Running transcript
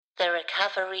The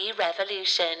Recovery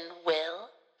Revolution will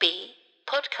be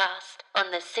podcast on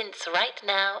the Since Right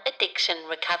Now Addiction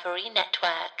Recovery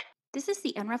Network. This is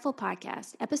the Unruffled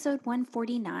Podcast, episode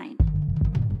 149.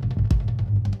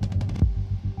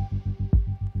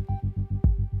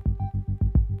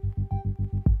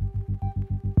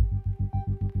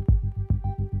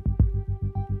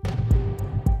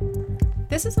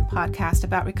 This is a podcast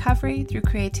about recovery through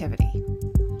creativity.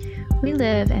 We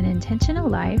live an intentional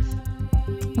life.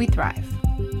 We thrive.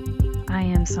 I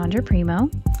am Sandra Primo.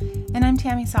 And I'm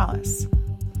Tammy Salas.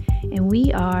 And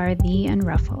we are the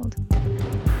Unruffled.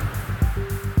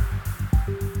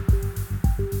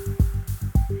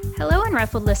 Hello,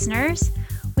 Unruffled listeners.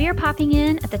 We are popping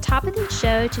in at the top of the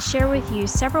show to share with you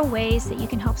several ways that you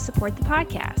can help support the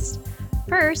podcast.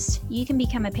 First, you can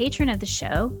become a patron of the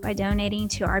show by donating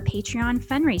to our Patreon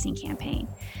fundraising campaign.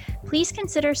 Please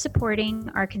consider supporting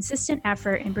our consistent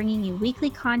effort in bringing you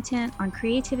weekly content on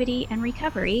creativity and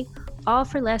recovery, all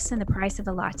for less than the price of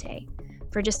a latte.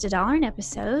 For just $1 an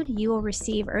episode, you will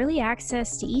receive early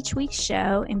access to each week's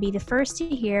show and be the first to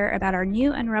hear about our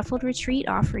new Unruffled Retreat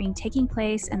offering taking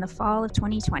place in the fall of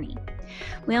 2020.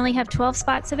 We only have 12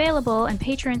 spots available, and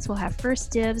patrons will have first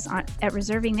dibs at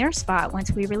reserving their spot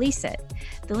once we release it.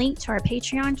 The link to our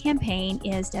Patreon campaign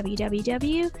is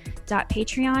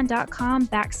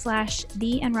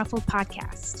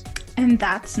www.patreon.com/theunruffledpodcast. And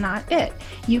that's not it.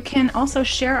 You can also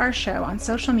share our show on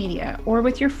social media or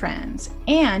with your friends,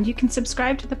 and you can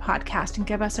subscribe to the podcast and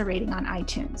give us a rating on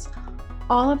iTunes.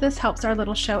 All of this helps our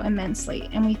little show immensely,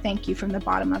 and we thank you from the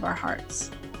bottom of our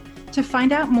hearts. To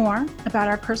find out more about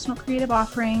our personal creative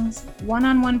offerings,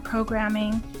 one-on-one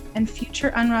programming, and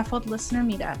future Unruffled listener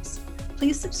meetups,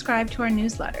 please subscribe to our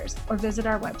newsletters or visit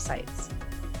our websites.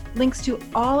 Links to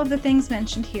all of the things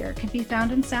mentioned here can be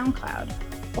found in SoundCloud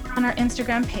or on our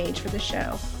Instagram page for the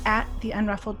show at The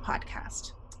Unruffled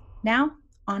Podcast. Now,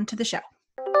 on to the show.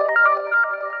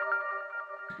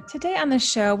 Today on the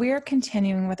show, we are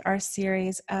continuing with our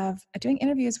series of doing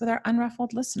interviews with our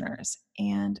Unruffled listeners.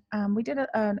 And we did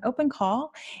an open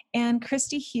call, and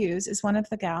Christy Hughes is one of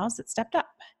the gals that stepped up.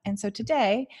 And so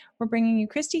today, we're bringing you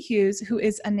Christy Hughes, who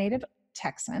is a native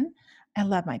Texan. I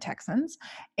love my Texans.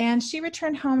 And she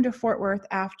returned home to Fort Worth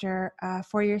after a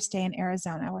 4-year stay in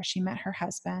Arizona, where she met her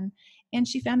husband, and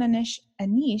she found a niche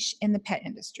in the pet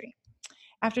industry.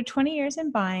 After 20 years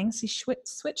in buying, she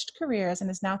switched careers and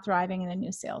is now thriving in a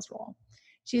new sales role.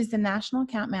 She is the national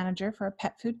account manager for a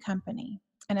pet food company,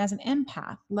 and as an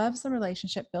empath, loves the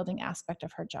relationship building aspect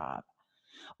of her job.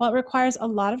 While it requires a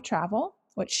lot of travel,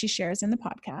 which she shares in the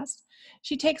podcast,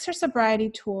 she takes her sobriety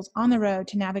tools on the road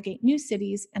to navigate new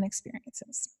cities and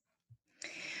experiences.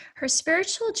 Her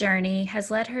spiritual journey has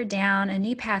led her down a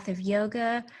new path of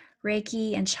yoga,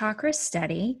 Reiki, and chakra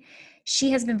study.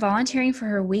 She has been volunteering for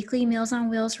her weekly Meals on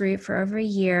Wheels route for over a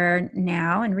year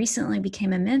now and recently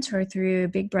became a mentor through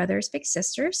Big Brothers Big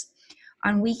Sisters.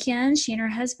 On weekends, she and her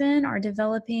husband are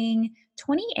developing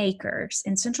 20 acres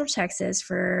in Central Texas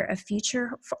for a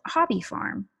future hobby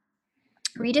farm.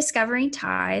 Rediscovering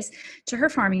ties to her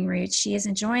farming roots, she is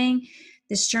enjoying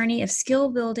this journey of skill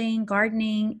building,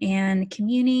 gardening, and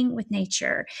communing with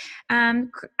nature. I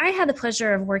had the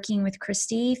pleasure of working with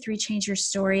Christy through Change Your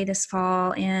Story this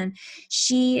fall, and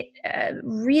she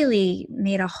really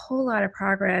made a whole lot of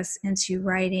progress into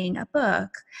writing a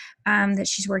book that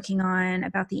she's working on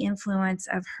about the influence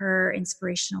of her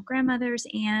inspirational grandmothers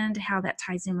and how that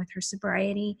ties in with her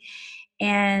sobriety.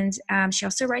 And she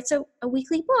also writes a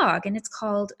weekly blog, and it's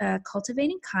called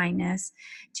Cultivating Kindness,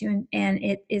 and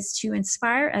it is to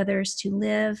inspire others to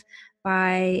live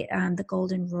by the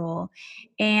golden rule.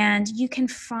 And you can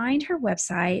find her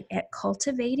website at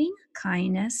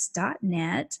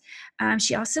cultivatingkindness.net.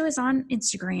 She also is on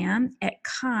Instagram at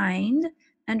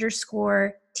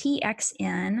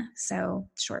kind_TXN, so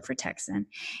short for Texan.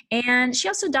 And she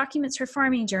also documents her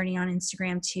farming journey on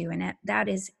Instagram too, and that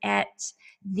is at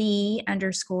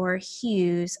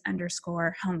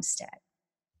the_Hughes_homestead.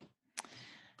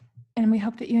 And we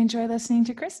hope that you enjoy listening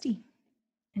to Christy.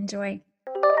 Enjoy.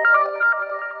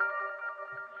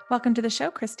 Welcome to the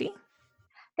show, Christy.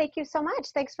 Thank you so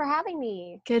much. Thanks for having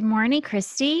me. Good morning,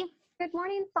 Christy. Good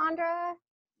morning, Sandra.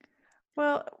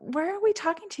 Well, where are we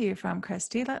talking to you from,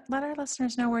 Christy? Let our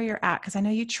listeners know where you're at, because I know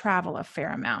you travel a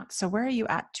fair amount. So where are you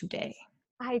at today?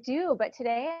 I do, but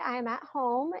today I am at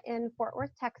home in Fort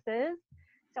Worth, Texas.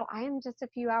 So I am just a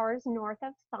few hours north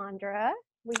of Sandra.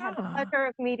 We had the pleasure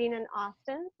of meeting in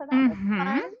Austin, so that was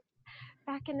fun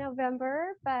back in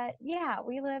November. But yeah,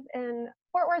 we live in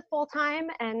Fort Worth full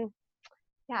time, and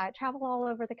yeah, I travel all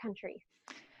over the country.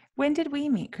 When did we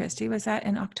meet, Christy? Was that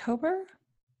in October?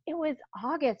 It was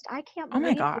August. I can't Oh my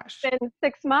believe gosh. it's been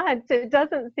 6 months. It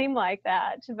doesn't seem like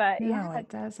that, but No, it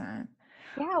doesn't.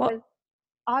 yeah, it was Well,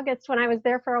 August when I was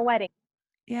there for a wedding.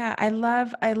 yeah, I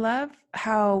love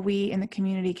how we in the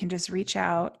community can just reach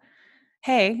out.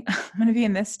 Hey, I'm going to be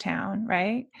in this town,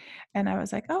 right? And I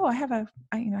was like, oh, I have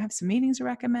some meetings to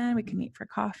recommend. We can meet for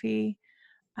coffee.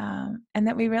 And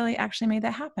that we really actually made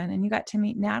that happen. And you got to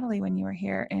meet Natalie when you were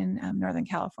here in Northern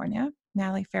California,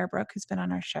 Natalie Fairbrook, who's been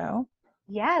on our show.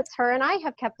 Yes, her and I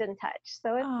have kept in touch.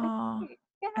 So it's Oh, great.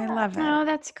 I Yeah. love it. Oh,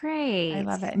 that's great. I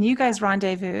love it. And you guys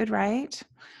rendezvoused, right?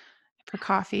 For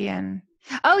coffee and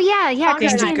Oh yeah, Sandra and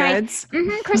Christy Danger I. and I. Goods.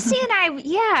 Christy and I,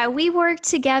 yeah, we worked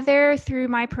together through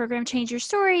my program Change Your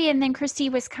Story, and then Christy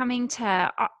was coming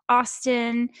to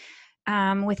Austin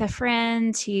with a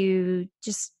friend to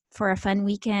just for a fun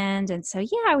weekend, and so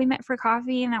yeah, we met for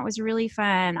coffee, and that was really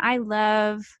fun. I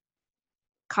love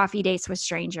coffee dates with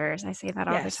strangers. I say that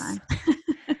all the Yes. time.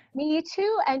 Me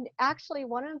too. And actually,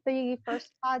 one of the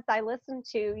first pods I listened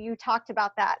to, you talked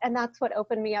about that. And that's what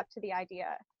opened me up to the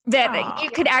idea. That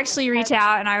you could actually reach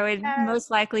out, and I would Yes.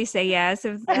 most likely say yes.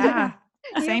 Yeah.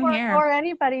 You Same here. or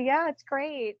anybody. Yeah, it's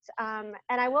great. And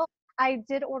I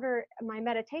did order my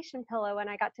meditation pillow and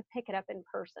I got to pick it up in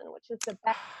person, which is the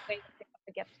best way to pick up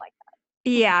a gift like that.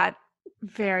 Yeah.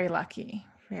 Very lucky.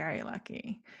 Very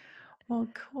lucky. Well,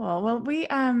 cool. Well,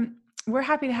 we're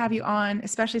happy to have you on,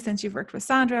 especially since you've worked with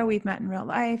Sandra. We've met in real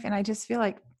life, and I just feel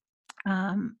like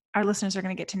our listeners are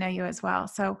going to get to know you as well.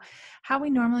 So, how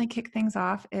we normally kick things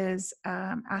off is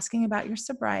asking about your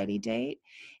sobriety date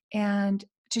and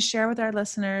to share with our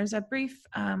listeners a brief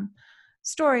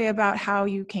story about how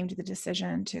you came to the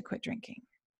decision to quit drinking.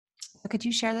 So could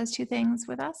you share those two things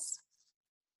with us?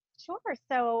 Sure.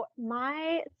 So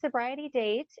my sobriety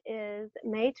date is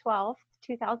May 12th,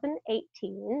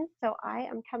 2018. So I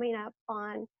am coming up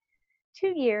on 2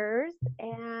 years,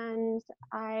 and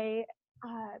I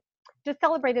just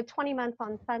celebrated 20 months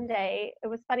on Sunday. It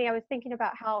was funny. I was thinking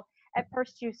about how at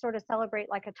first you sort of celebrate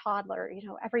like a toddler,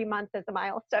 every month is a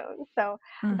milestone. So,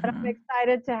 but I'm Mm-hmm.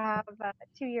 excited to have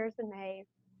 2 years in May.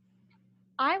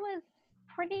 I was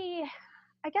pretty,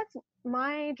 I guess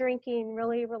my drinking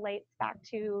really relates back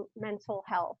to mental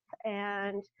health.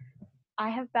 And I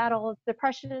have battled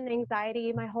depression and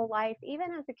anxiety my whole life,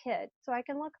 even as a kid. So I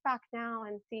can look back now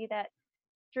and see that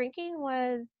drinking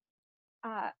was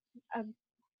uh, a,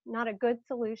 not a good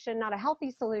solution, not a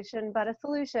healthy solution, but a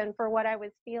solution for what I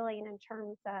was feeling in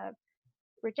terms of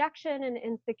rejection and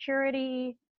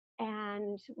insecurity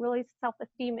and really self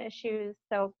esteem issues.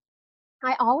 So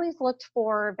I always looked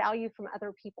for value from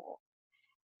other people.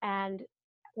 And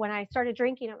when I started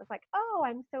drinking, it was like, oh,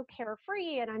 I'm so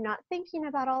carefree and I'm not thinking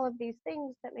about all of these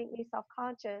things that make me self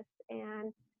conscious.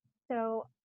 And so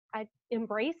I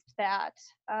embraced that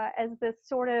as this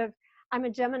sort of, I'm a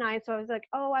Gemini, so I was like,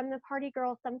 oh, I'm the party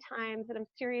girl sometimes, and I'm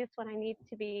serious when I need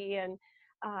to be. And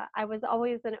I was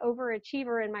always an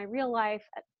overachiever in my real life,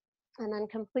 and then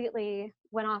completely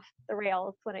went off the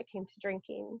rails when it came to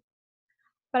drinking.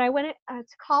 But I went to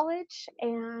college,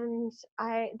 and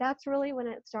that's really when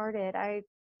it started. I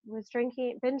was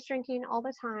binge drinking all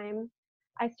the time.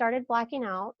 I started blacking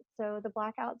out, so the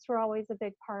blackouts were always a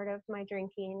big part of my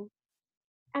drinking.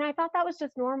 And I thought that was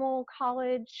just normal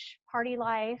college party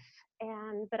life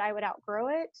and that I would outgrow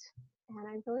it. And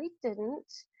I really didn't.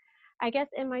 I guess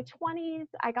in my 20s,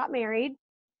 I got married.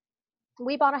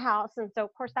 We bought a house. And so,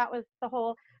 of course, that was the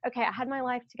whole okay, I had my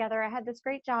life together. I had this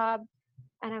great job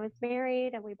and I was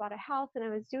married and we bought a house and I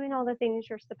was doing all the things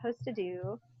you're supposed to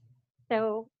do.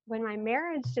 So, when my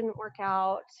marriage didn't work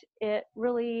out, it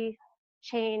really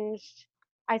changed.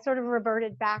 I sort of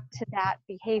reverted back to that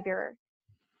behavior,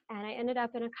 and I ended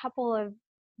up in a couple of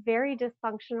very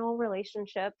dysfunctional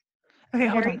relationships. Okay,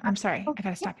 hold Very on. I'm sorry. oh, I got to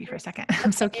yeah, stop you for a second.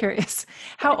 I'm so okay. curious.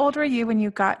 How old were you when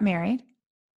you got married?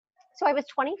 So I was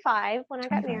 25 when I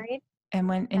got 25. married.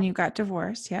 And you got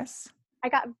divorced, yes? I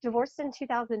got divorced in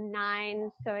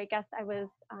 2009, so I guess I was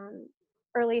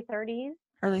early 30s.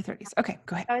 Early 30s. Okay,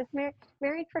 go ahead. I was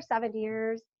married for 7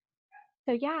 years.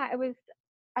 So yeah,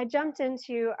 I jumped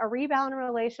into a rebound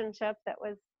relationship that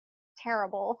was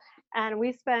terrible, and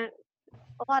we spent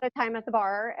a lot of time at the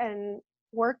bar, and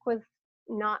work was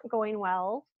not going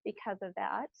well because of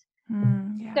that.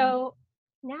 Yeah. So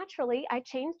naturally, I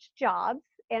changed jobs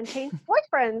and changed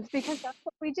boyfriends because that's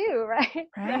what we do, right?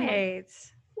 Right.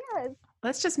 Yes,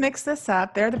 Let's just mix this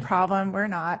up. They're the problem. We're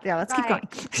not. Yeah, let's keep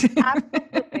right. going.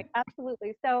 Absolutely,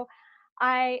 absolutely. So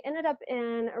I ended up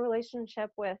in a relationship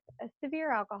with a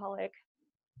severe alcoholic,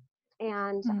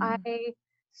 and I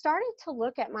started to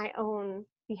look at my own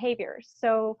behaviors.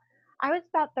 So I was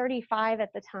about 35 at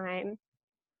the time,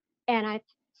 and I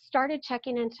started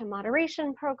checking into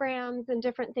moderation programs and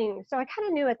different things. So I kind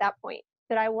of knew at that point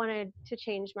that I wanted to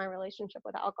change my relationship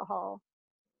with alcohol.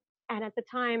 And at the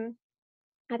time,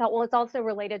 I thought, well, it's also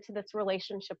related to this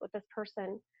relationship with this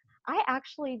person. I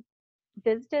actually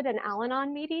visited an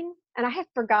Al-Anon meeting, and I had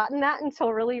forgotten that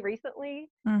until really recently.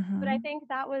 But I think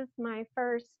that was my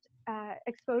first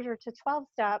exposure to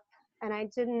 12-step, and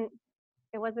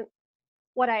it wasn't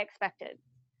what I expected.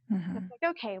 I was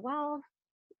like, okay, well,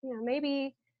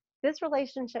 maybe this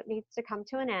relationship needs to come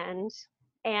to an end.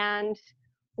 And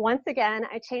once again,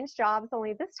 I changed jobs,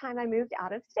 only this time I moved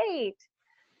out of state.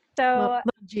 So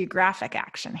little geographic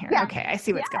action here. yeah, Okay, I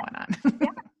see what's going on.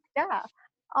 yeah,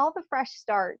 all the fresh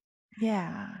start.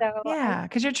 Yeah, So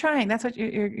because you're trying. That's what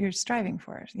you're striving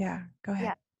for. Yeah, go ahead.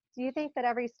 Yeah. Do you think that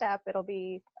every step it'll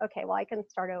be okay? Well, I can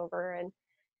start over. And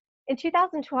in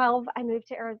 2012, I moved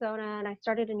to Arizona and I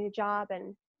started a new job.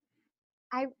 And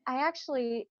I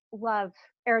actually love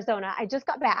Arizona. I just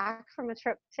got back from a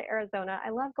trip to Arizona. I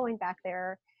love going back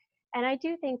there. And I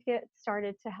do think it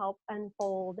started to help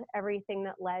unfold everything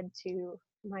that led to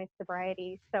my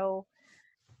sobriety. So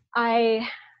I,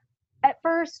 at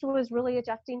first, was really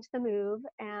adjusting to the move,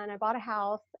 and I bought a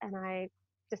house and I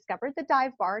discovered the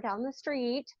dive bar down the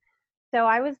street. So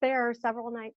I was there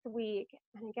several nights a week.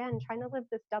 And again, trying to live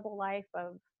this double life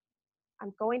of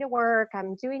I'm going to work,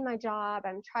 I'm doing my job,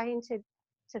 I'm trying to,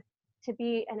 to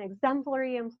be an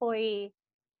exemplary employee.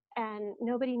 And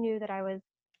nobody knew that I was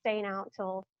staying out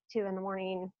till 2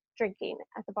 a.m. drinking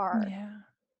at the bar. Yeah.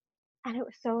 And it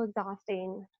was so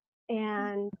exhausting.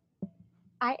 And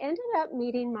I ended up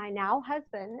meeting my now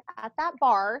husband at that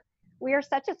bar. We are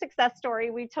such a success story.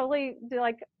 We totally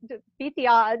beat the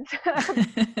odds.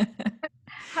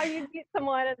 How you meet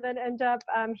someone and then end up,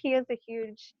 he is a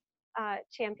huge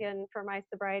champion for my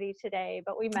sobriety today,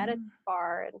 but we met at the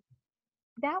bar, and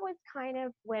that was kind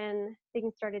of when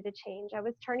things started to change. I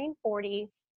was turning 40.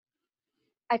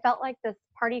 I felt like this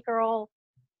party girl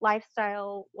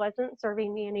lifestyle wasn't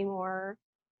serving me anymore.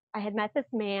 I had met this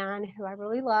man who I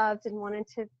really loved and wanted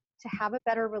to have a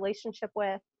better relationship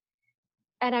with.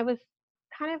 And I was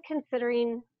kind of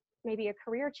considering maybe a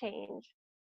career change.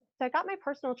 So I got my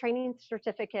personal training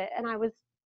certificate, and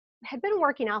had been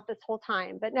working out this whole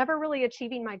time, but never really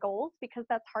achieving my goals because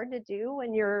that's hard to do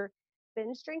when you're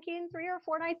binge drinking 3 or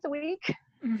 4 nights a week.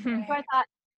 So I thought,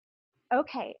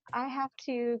 okay, I have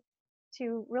to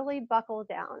really buckle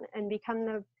down and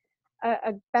become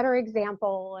a better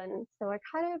example. And so I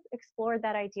kind of explored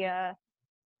that idea.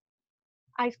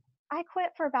 I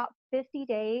quit for about 50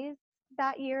 days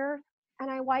that year, and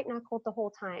I white knuckled the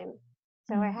whole time.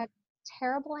 So I had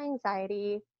terrible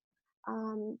anxiety.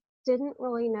 Didn't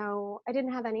really know, I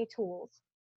didn't have any tools,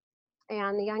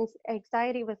 and the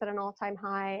anxiety was at an all-time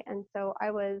high. And so I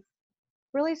was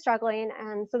really struggling.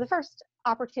 And so the first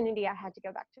opportunity I had to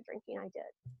go back to drinking, I did.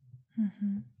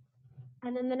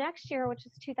 And then the next year, which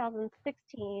is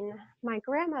 2016, my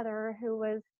grandmother, who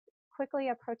was quickly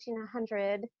approaching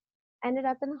 100, ended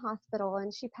up in the hospital,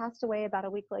 and she passed away about a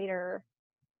week later.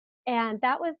 And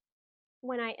that was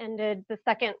when I ended the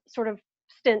second sort of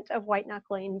stint of white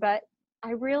knuckling. But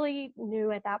I really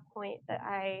knew at that point that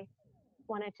I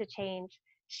wanted to change.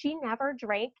 She never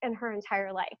drank in her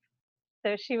entire life.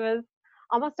 So she was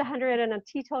almost 100 and a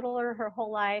teetotaler her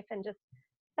whole life, and just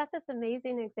set this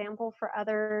amazing example for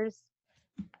others.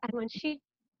 And when she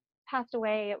passed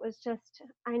away, it was just,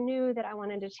 I knew that I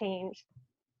wanted to change.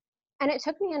 And it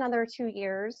took me another 2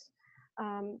 years,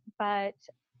 but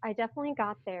I definitely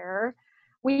got there.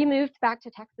 We moved back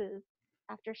to Texas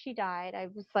after she died. I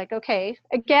was like, okay,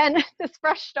 again, this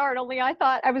fresh start, only I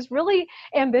thought I was really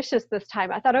ambitious this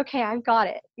time. I thought, okay, I've got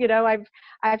it.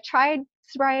 I've tried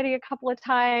sobriety a couple of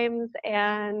times,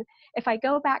 and if I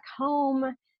go back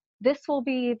home, this will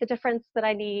be the difference that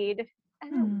I need.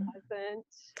 And it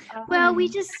wasn't. Well,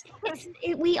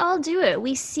 we all do it.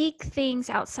 We seek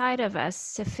things outside of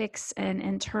us to fix an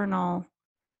internal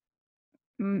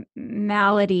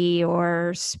malady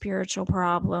or spiritual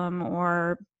problem,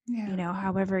 or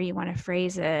however you want to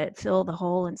phrase it, fill the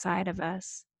hole inside of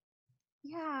us.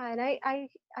 Yeah, and I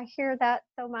hear that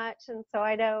so much, and so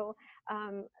I know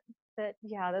that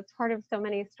that's part of so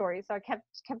many stories. So I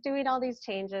kept doing all these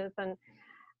changes, and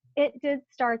it did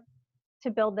start to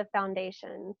build the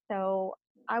foundation. So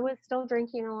I was still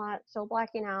drinking a lot, still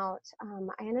blacking out.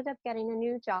 I ended up getting a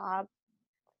new job,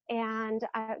 and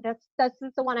that's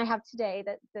the one I have today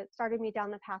that started me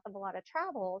down the path of a lot of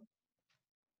travel.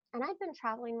 And I've been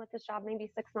traveling with this job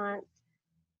maybe 6 months,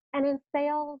 and in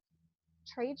sales,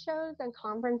 trade shows and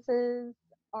conferences,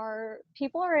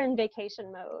 people are in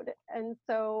vacation mode. And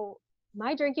so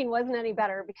my drinking wasn't any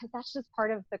better because that's just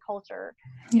part of the culture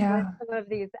with Yeah. some of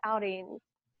these outings.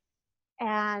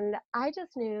 And I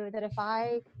just knew that if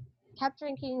I kept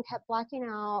drinking, kept blacking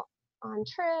out on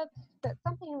trips, that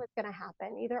something was going to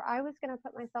happen. Either I was going to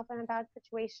put myself in a bad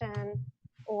situation,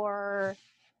 or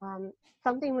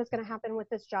something was going to happen with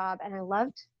this job. And I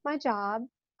loved my job.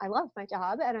 I loved my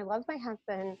job and I loved my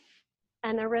husband.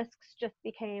 And the risks just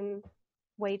became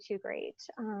way too great.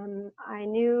 I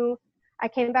knew I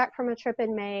came back from a trip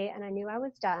in May and I knew I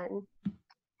was done.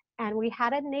 And we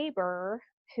had a neighbor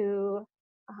who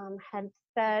had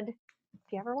said,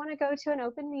 if you ever want to go to an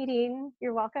open meeting,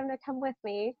 you're welcome to come with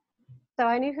me. So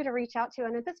I knew who to reach out to.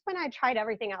 And at this point, I tried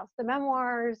everything else, the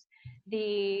memoirs,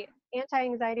 the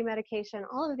anti-anxiety medication,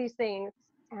 all of these things.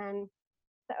 And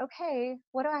said, okay,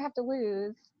 what do I have to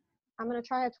lose? I'm going to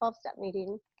try a 12-step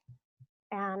meeting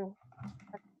and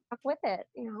stuck with it.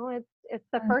 It's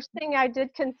the first thing I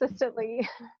did consistently.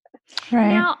 Right.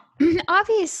 Now,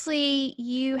 obviously,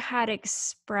 you had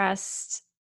expressed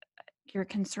your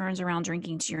concerns around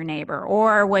drinking to your neighbor,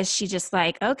 or was she just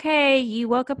like, okay, you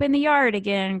woke up in the yard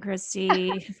again, Christy,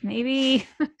 maybe?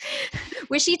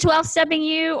 Was she 12-stepping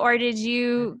you, or did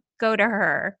you go to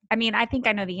her? I mean, I think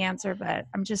I know the answer, but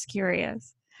I'm just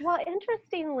curious. Well,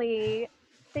 interestingly,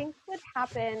 things would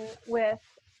happen with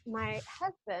my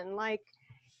husband. Like,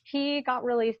 he got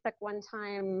really sick one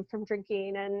time from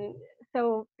drinking, and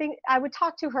so I would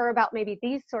talk to her about maybe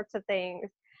these sorts of things,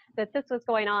 that this was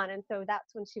going on, and so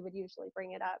that's when she would usually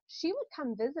bring it up. She would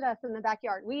come visit us in the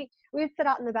backyard. We would sit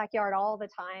out in the backyard all the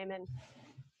time, and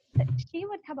she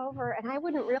would come over, and I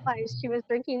wouldn't realize she was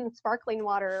drinking sparkling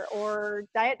water or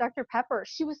Diet Dr. Pepper.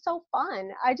 She was so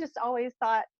fun. I just always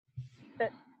thought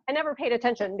that I never paid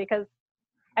attention because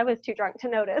I was too drunk to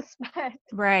notice,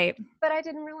 Right. But I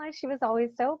didn't realize she was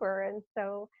always sober. And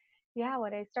so, yeah,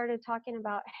 when I started talking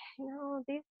about,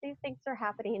 these things are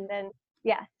happening, then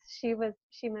yes, she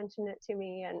mentioned it to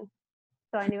me. And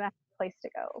so I knew I had a place to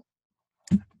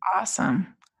go.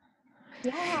 Awesome.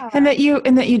 Yeah. And that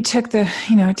you took the,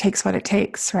 it takes what it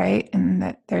takes, right? And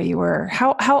that there you were.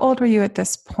 How old were you at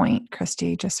this point,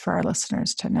 Christy, just for our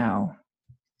listeners to know?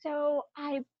 So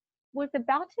I was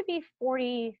about to be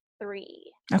 43.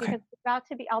 Okay. Because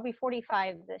I'll be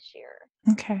 45 this year.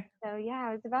 Okay. So yeah,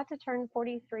 I was about to turn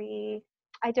 43.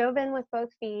 I dove in with both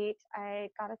feet. I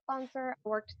got a sponsor, I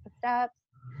worked the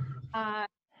steps.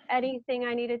 Anything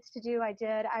I needed to do, I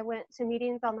did. I went to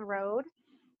meetings on the road.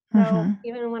 So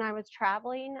even when I was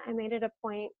traveling, I made it a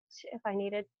point, if I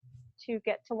needed to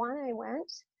get to one, I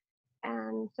went.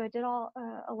 And so I did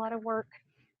a lot of work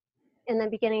in the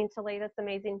beginning to lay this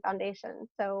amazing foundation.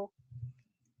 So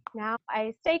now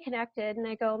I stay connected and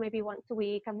I go maybe once a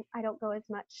week. I don't go as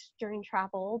much during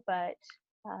travel, but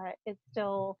it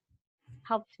still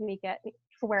helped me get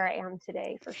to where I am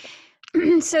today, for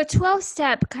sure. So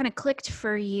 12-step kind of clicked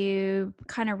for you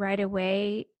kind of right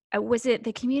away. Was it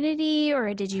the community,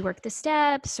 or did you work the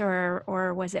steps,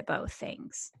 or was it both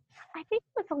things? I think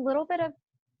it was a little bit of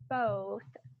both.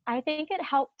 I think it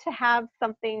helped to have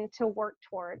something to work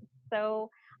toward. So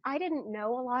I didn't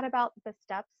know a lot about the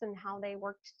steps and how they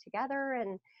worked together,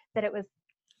 and that it was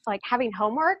like having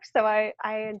homework. So I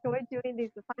enjoyed doing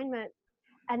these assignments.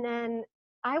 And then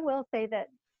I will say that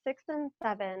 6 and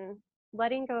 7,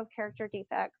 letting go of character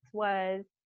defects, was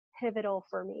pivotal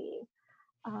for me.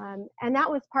 And that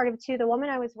was part of too. The woman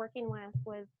I was working with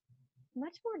was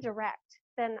much more direct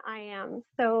than I am.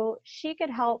 So she could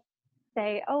help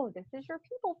say, oh, this is your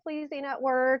people pleasing at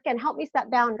work, and help me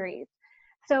set boundaries.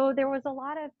 So there was a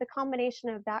lot of the combination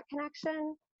of that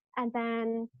connection and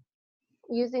then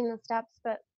using the steps.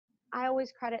 But I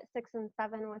always credit 6 and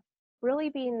 7 with really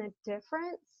being the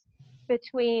difference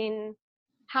between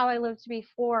how I lived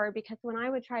before, because when I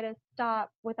would try to stop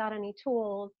without any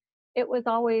tools, it was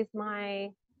always my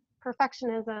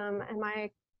perfectionism and my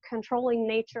controlling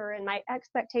nature and my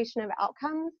expectation of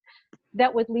outcomes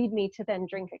that would lead me to then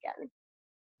drink again.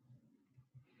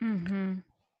 Mm-hmm.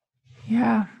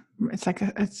 Yeah. It's like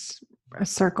it's a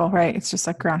circle, right? It's just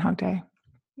like Groundhog Day.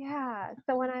 Yeah.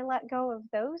 So when I let go of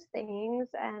those things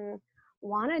and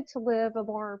wanted to live a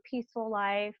more peaceful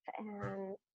life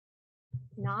and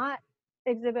not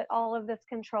exhibit all of this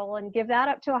control and give that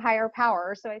up to a higher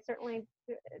power. So I certainly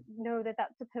know that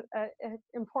that's an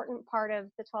important part of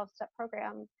the 12-step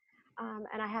program.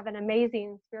 And I have an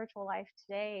amazing spiritual life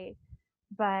today,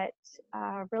 but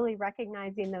really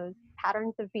recognizing those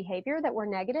patterns of behavior that were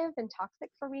negative and toxic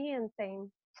for me, and saying,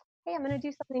 hey, I'm going to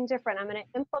do something different. I'm going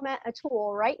to implement a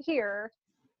tool right here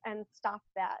and stop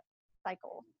that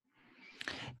cycle.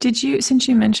 Did you, since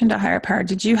you mentioned a higher power,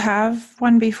 did you have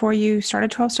one before you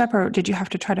started 12-step, or did you have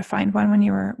to try to find one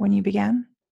when you began?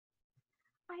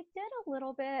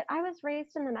 little bit. I was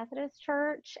raised in the Methodist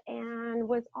church and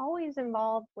was always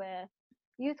involved with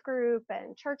youth group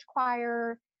and church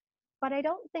choir, but I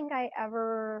don't think I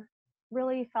ever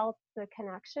really felt the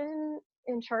connection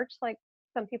in church like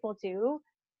some people do.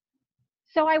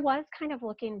 So I was kind of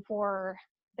looking for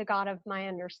the God of my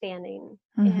understanding.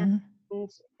 Mm-hmm. And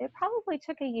it probably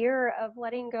took a year of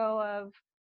letting go of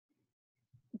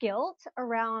guilt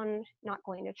around not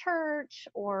going to church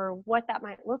or what that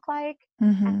might look like,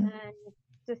 and Mm-hmm. then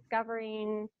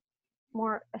discovering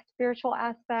more a spiritual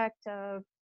aspect of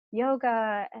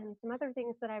yoga and some other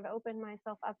things that I've opened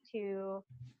myself up to,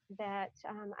 that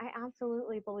I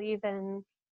absolutely believe in,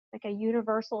 like a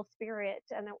universal spirit,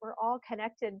 and that we're all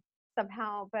connected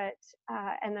somehow, but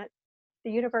and that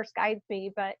the universe guides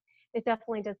me, but it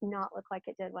definitely does not look like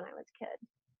it did when I was a kid.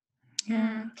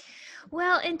 Yeah.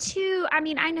 Well, and two, I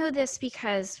mean, I know this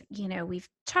because, we've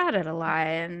chatted a lot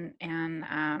and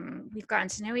we've gotten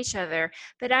to know each other,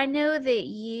 but I know that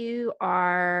you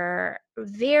are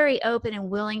very open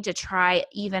and willing to try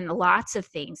even lots of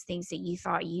things that you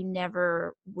thought you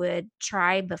never would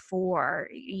try before,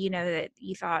 that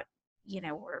you thought,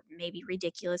 were maybe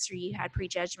ridiculous or you had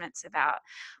prejudgments about.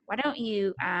 Why don't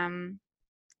you,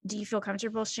 do you feel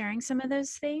comfortable sharing some of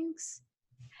those things?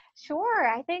 Sure,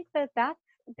 I think that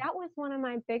was one of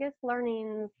my biggest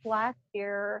learnings last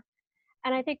year.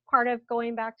 And I think part of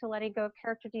going back to letting go of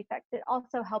character defects, it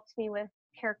also helped me with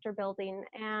character building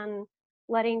and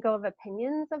letting go of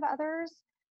opinions of others.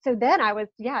 So then I was,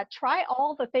 yeah, try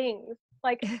all the things.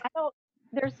 Like,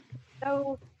 there's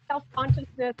no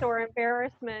self-consciousness or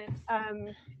embarrassment.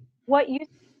 What you,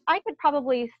 I could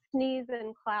probably sneeze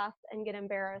in class and get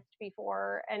embarrassed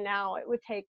before, and now it would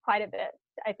take quite a bit,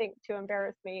 I think, to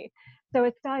embarrass me. So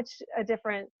it's such a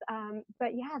difference.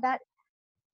 But yeah, that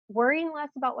worrying less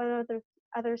about what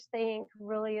others think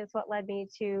really is what led me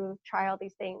to try all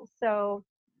these things. So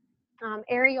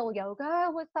aerial yoga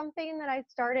was something that I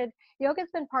started. Yoga's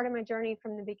been part of my journey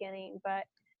from the beginning, but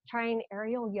trying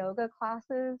aerial yoga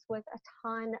classes was a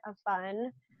ton of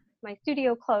fun. My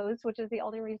studio closed, which is the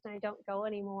only reason I don't go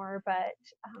anymore, but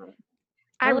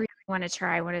I really really want to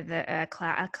try one of the a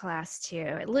class too.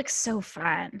 It looks so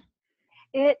fun.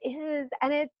 it is,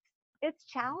 and it's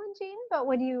challenging, but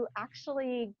when you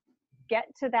actually get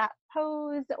to that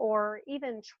pose or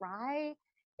even try,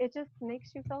 it just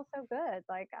makes you feel so good.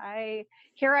 Like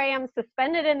here I am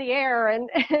suspended in the air and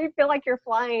you feel like you're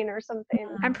flying or something.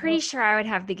 I'm So pretty sure I would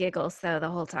have the giggles though the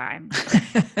whole time.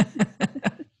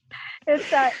 it's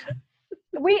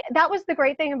that was the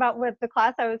great thing about with the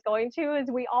class I was going to, is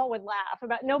we all would laugh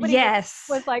about, nobody was Yes.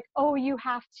 like, oh, you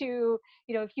have to,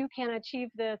 if you can't achieve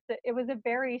this. It was a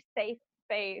very safe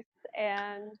space,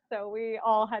 and so we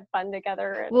all had fun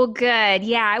together. Well, good.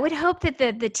 Yeah, I would hope that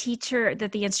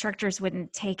the instructors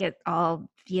wouldn't take it all,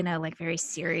 like very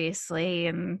seriously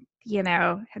and,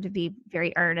 have to be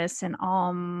very earnest and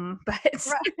but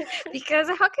Right. because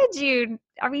how could you?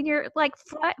 I mean, you're like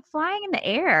flying in the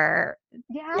air.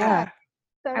 Yeah, Yeah.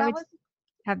 so I that would was,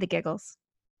 have the giggles.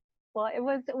 well,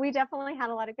 we definitely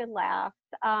had a lot of good laughs.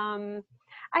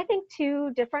 I think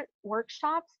 2 different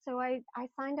workshops. So I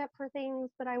signed up for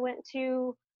things that I went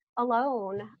to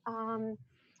alone.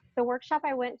 The workshop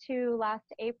I went to last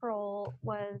April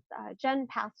was Jen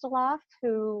Pasteloff,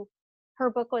 who, her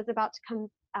book was about to come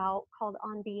out, called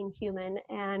On Being Human.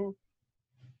 And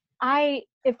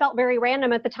it felt very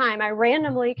random at the time. I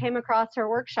randomly came across her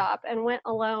workshop and went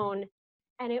alone,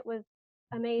 and it was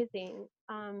amazing.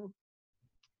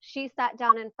 She sat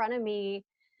down in front of me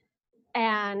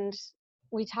and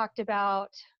we talked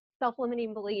about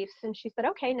self-limiting beliefs, and she said,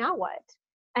 okay, now what?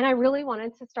 And I really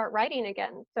wanted to start writing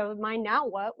again. So my now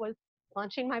what was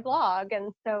launching my blog.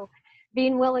 And so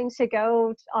being willing to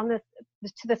go to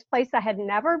this place I had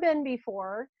never been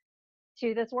before,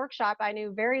 to this workshop I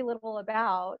knew very little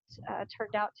about,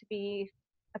 turned out to be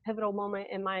a pivotal moment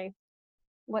in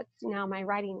what's now my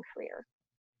writing career.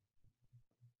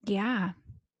 Yeah.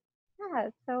 Yeah,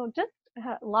 so just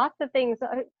lots of things.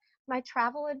 My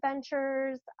travel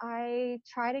adventures, I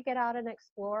try to get out and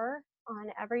explore on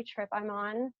every trip I'm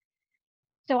on.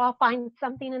 So I'll find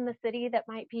something in the city that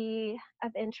might be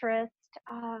of interest.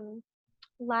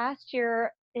 Last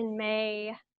year in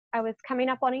May, I was coming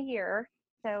up on a year.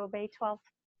 So May 12th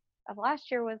of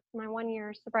last year was my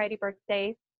 1-year sobriety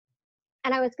birthday.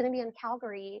 And I was going to be in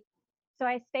Calgary. So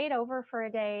I stayed over for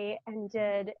a day and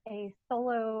did a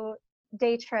solo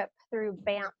day trip through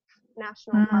Banff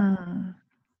National Park.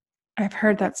 I've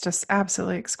heard that's just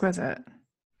absolutely exquisite.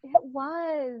 It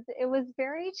was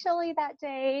very chilly that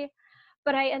day,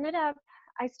 but I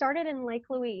started in Lake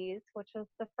Louise, which was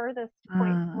the furthest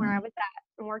point where I was at,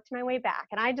 and worked my way back.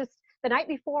 And I just the night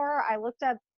before, I looked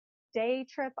up day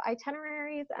trip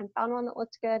itineraries and found one that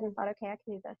looked good and thought, okay, I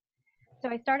can do this. So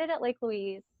I started at Lake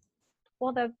Louise.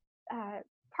 Well, the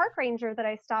park ranger that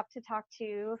I stopped to talk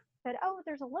to said, oh,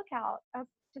 there's a lookout.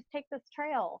 Just take this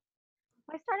trail.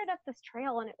 I started up this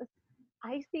trail and it was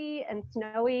icy and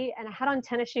snowy and I had on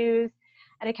tennis shoes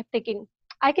and I kept thinking,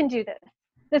 I can do this.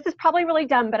 This is probably really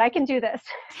dumb, but I can do this.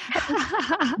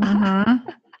 Mm-hmm.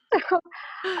 So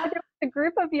there was a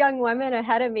group of young women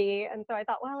ahead of me. And so I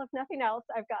thought, well, if nothing else,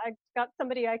 I've got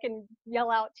somebody I can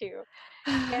yell out to.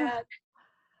 And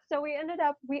so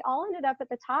we all ended up at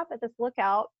the top at this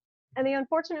lookout. And the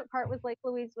unfortunate part was Lake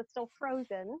Louise was still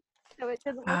frozen. So it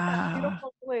didn't look that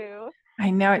beautiful blue. I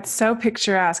know, it's so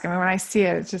picturesque. I mean, when I see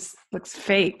it, it just looks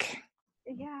fake.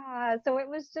 Yeah, so it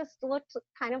looked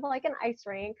kind of like an ice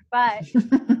rink, but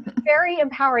very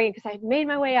empowering because I had made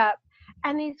my way up.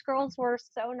 And these girls were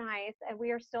so nice, and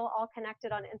we are still all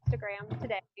connected on Instagram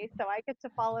today. So I get to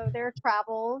follow their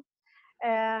travels.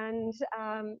 And so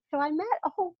I met a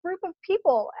whole group of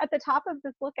people at the top of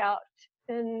this lookout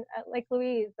at Lake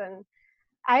Louise. And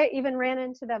I even ran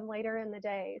into them later in the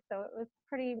day. So it was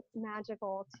pretty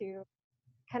magical to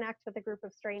connect with a group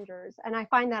of strangers. And I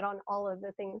find that on all of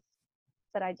the things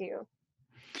that I do.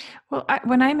 Well,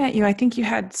 when I met you, I think you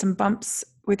had some bumps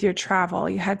with your travel.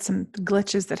 You had some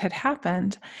glitches that had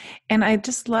happened. And I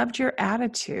just loved your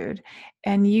attitude.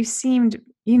 And you seemed,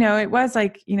 it was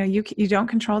like, you don't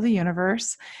control the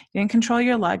universe. You didn't control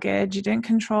your luggage. You didn't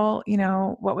control,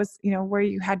 what was, where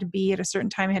you had to be at a certain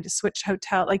time. You had to switch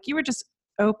hotel. Like you were just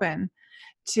open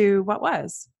to what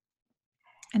was.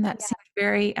 And that seemed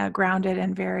very grounded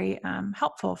and very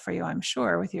helpful for you, I'm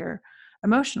sure, with your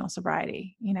emotional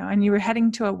sobriety, and you were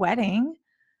heading to a wedding,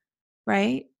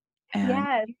 right? And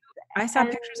yes. I saw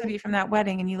pictures of you from that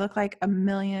wedding and you look like $1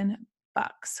 million,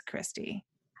 Christy.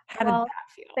 How did that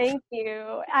feel? Thank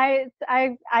you. I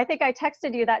think I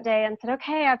texted you that day and said,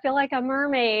 okay, I feel like a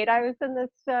mermaid. I was in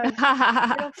this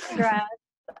beautiful dress.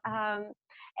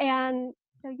 And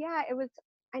so, yeah,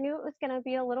 I knew it was going to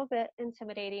be a little bit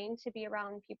intimidating to be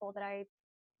around people that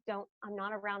I'm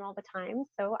not around all the time.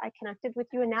 So I connected with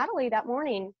you and Natalie that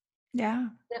morning. Yeah.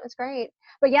 It was great.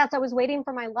 But yes, I was waiting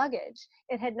for my luggage.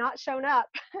 It had not shown up.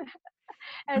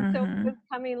 And so it was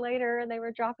coming later and they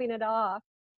were dropping it off.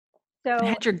 So it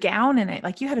had your gown in it.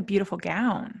 Like you had a beautiful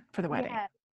gown for the wedding. Yes,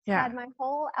 yeah. Had my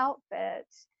whole outfit.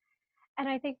 And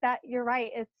I think that you're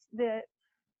right. It's the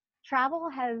travel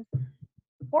has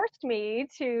forced me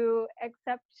to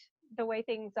accept the way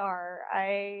things are.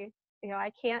 I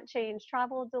can't change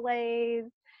travel delays.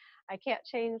 I can't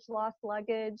change lost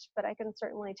luggage, but I can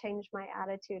certainly change my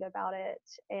attitude about it.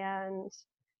 And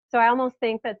so I almost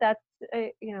think that that's,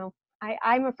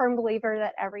 I'm a firm believer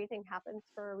that everything happens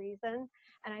for a reason.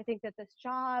 And I think that this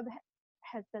job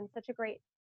has been such a great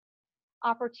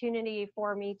opportunity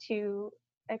for me to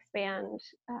expand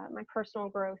my personal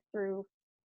growth through,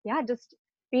 just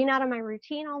being out of my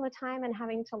routine all the time and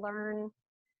having to learn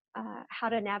how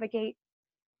to navigate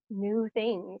new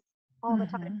things all the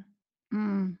time.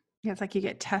 Yeah, it's like you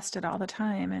get tested all the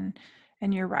time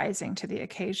and you're rising to the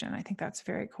occasion. I think that's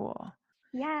very cool.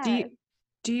 Yeah.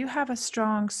 Do you have a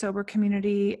strong sober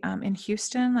community in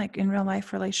Houston, like in real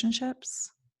life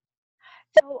relationships?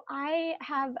 So I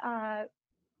have a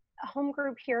home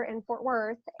group here in Fort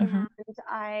Worth, and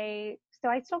I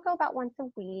still go about once a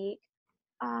week.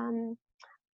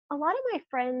 A lot of my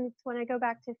friends, when I go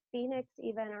back to Phoenix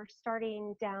even, are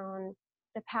starting down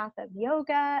the path of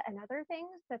yoga and other things,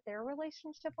 that their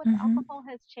relationship with alcohol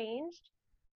has changed.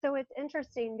 So it's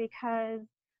interesting because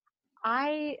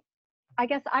I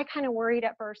guess I kind of worried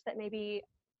at first that maybe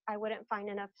I wouldn't find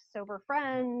enough sober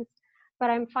friends, but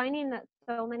I'm finding that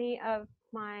so many of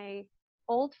my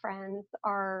old friends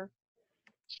are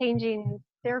changing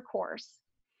their course.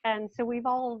 And so we've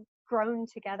all grown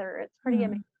together. It's pretty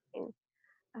amazing.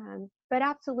 But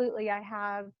absolutely, I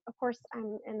have, of course,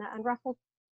 I'm in the Unruffled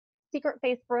Secret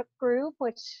Facebook group,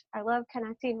 which I love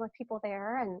connecting with people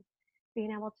there and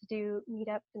being able to do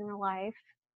meetups in real life.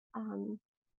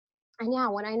 And yeah,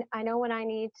 when I know when I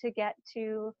need to get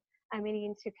to a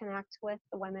meeting to connect with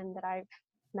the women that I've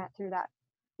met through that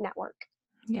network.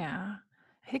 Yeah.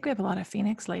 I think we have a lot of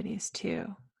Phoenix ladies too.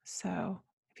 So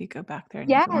if you go back there and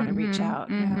Yes. you want to reach out.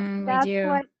 That's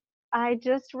what I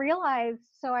just realized.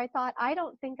 So I thought, I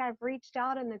don't think I've reached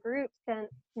out in the group since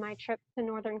my trip to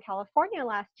Northern California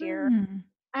last year.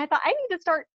 I thought I need to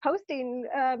start posting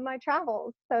my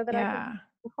travels so that I can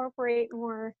incorporate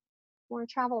more more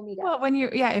travel meetups. Well,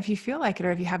 if you feel like it,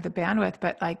 or if you have the bandwidth,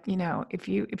 but like, if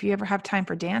you ever have time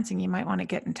for dancing, you might want to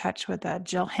get in touch with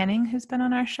Jill Henning, who's been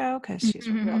on our show, because she's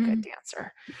a real good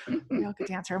dancer,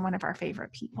 and one of our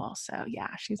favorite people. So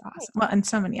yeah, she's awesome. Well, and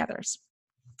so many others.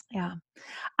 Yeah.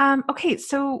 Okay.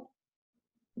 So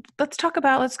let's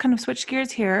kind of switch gears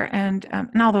here. And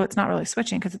although it's not really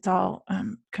switching because it's all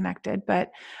connected, but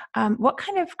what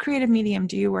kind of creative medium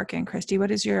do you work in, Christy?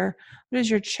 What is your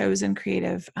chosen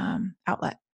creative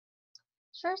outlet?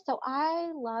 Sure. So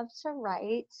I love to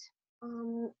write.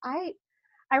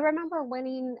 I remember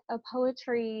winning a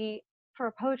poetry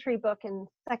book in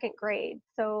second grade.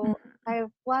 So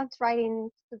I've loved writing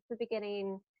since the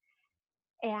beginning,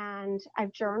 and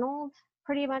I've journaled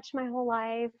pretty much my whole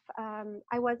life.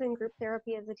 I was in group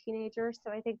therapy as a teenager,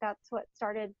 so I think that's what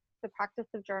started the practice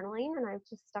of journaling, and I've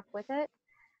just stuck with it.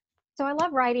 So I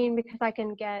love writing because I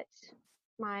can get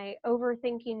my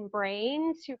overthinking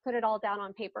brain to put it all down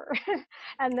on paper.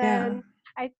 And then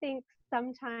I think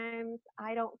sometimes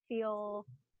I don't feel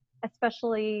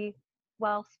especially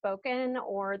well spoken,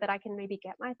 or that I can maybe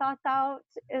get my thoughts out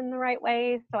in the right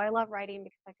way. So I love writing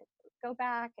because I can go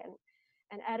back and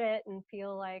edit and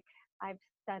feel like I've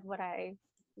said what I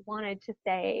wanted to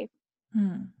say.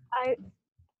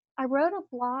 I wrote a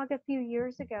blog a few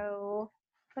years ago,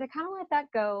 but I kind of let that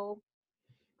go.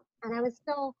 And I was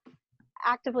still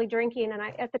actively drinking, and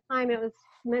at the time it was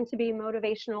meant to be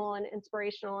motivational and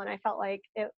inspirational, and I felt like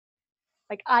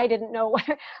I didn't know what,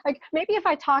 like, maybe if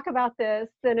I talk about this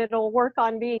then it'll work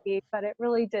on me, but it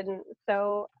really didn't.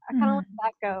 So I kind of let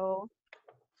that go.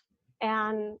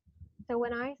 And so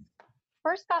when I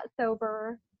first got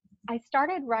sober, I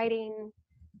started writing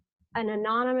an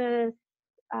anonymous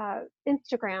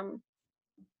Instagram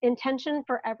intention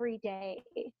for every day.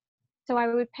 So I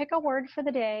would pick a word for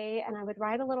the day and I would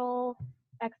write a little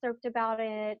excerpt about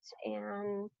it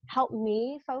and help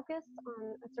me focus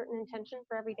on a certain intention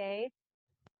for every day.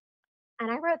 And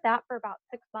I wrote that for about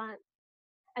 6 months.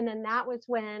 And then that was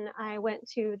when I went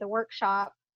to the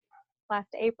workshop last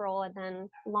April, and then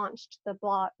relaunched a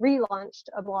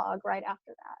blog right after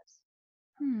that.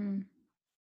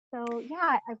 So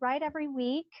yeah, I write every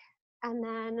week. And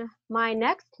then my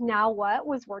next now what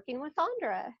was working with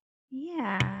Sandra.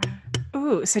 Yeah.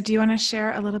 Ooh, so do you want to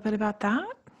share a little bit about that?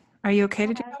 Are you okay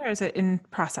to do that, or is it in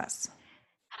process?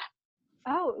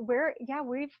 Oh,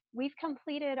 we've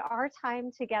completed our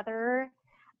time together.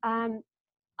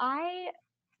 I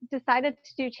decided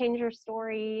to do Change Your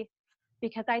Story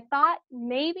because I thought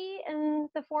maybe in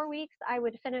the 4 weeks I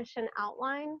would finish an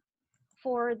outline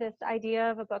for this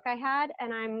idea of a book I had,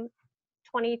 and I'm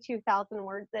 22,000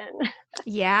 words in.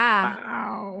 Yeah.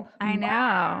 Wow. I know.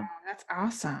 Wow, that's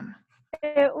awesome.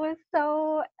 It was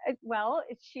so, well,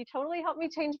 she totally helped me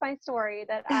change my story,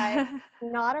 that I'm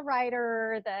not a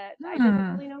writer, that I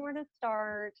didn't really know where to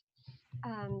start.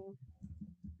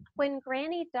 When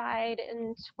Granny died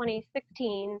in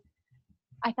 2016,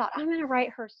 I thought, I'm going to write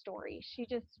her story. She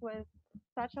just was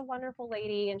such a wonderful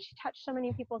lady, and she touched so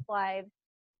many people's lives.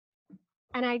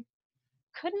 And I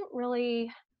couldn't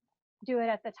really do it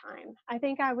at the time. I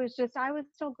think I was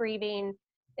still grieving.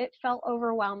 It felt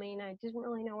overwhelming. I didn't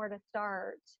really know where to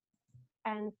start.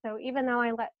 And so even though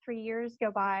I let 3 years go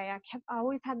by, I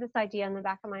always had this idea in the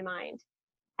back of my mind.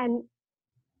 And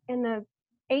in the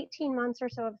 18 months or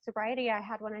so of sobriety I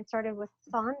had when I started with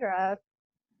Sandra,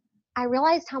 I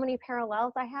realized how many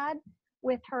parallels I had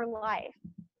with her life.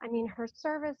 I mean, her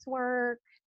service work,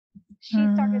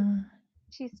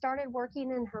 she started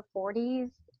working in her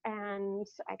 40s, and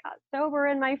I got sober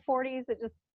in my 40s. It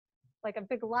just like a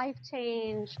big life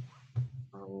change.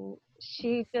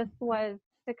 She just was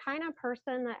the kind of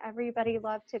person that everybody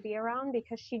loved to be around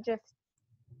because she just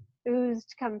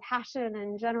oozed compassion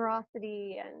and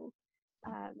generosity. And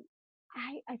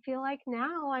I feel like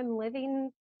now I'm living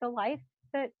the life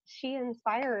that she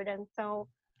inspired. And so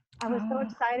I was so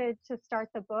excited to start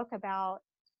the book about,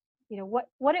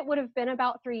 what it would have been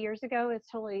about 3 years ago is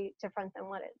totally different than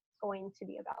what it's going to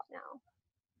be about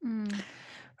now.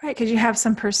 Right, because you have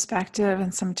some perspective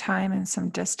and some time and some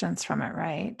distance from it,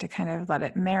 right? To kind of let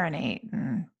it marinate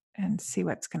and see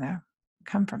what's going to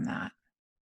come from that.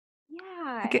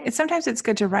 Yeah. Sometimes it's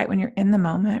good to write when you're in the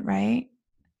moment, right?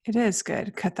 It is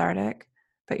good, cathartic.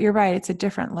 But you're right, it's a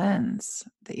different lens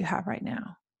that you have right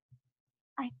now.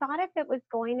 I thought if it was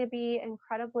going to be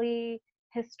incredibly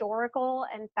historical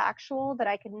and factual, that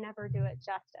I could never do it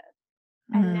justice.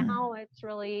 And now it's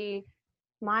really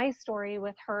my story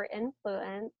with her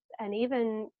influence. And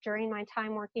even during my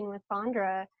time working with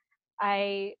Sandra,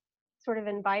 I sort of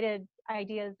invited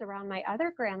ideas around my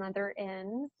other grandmother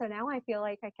in. So now I feel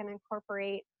like I can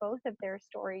incorporate both of their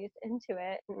stories into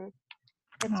it. And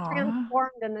it's Aw.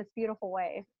 transformed in this beautiful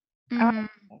way. Oh, Mhm.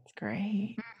 that's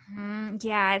great.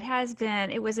 Yeah, it has been.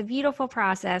 It was a beautiful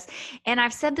process. And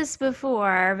I've said this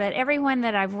before, but everyone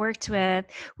that I've worked with,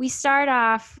 we start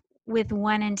off with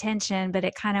one intention, but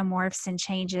it kind of morphs and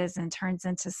changes and turns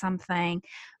into something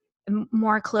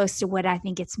more close to what I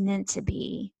think it's meant to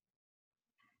be.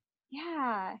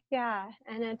 Yeah, yeah,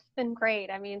 and it's been great.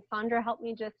 I mean, Sandra helped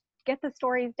me just get the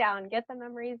stories down, get the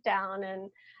memories down, and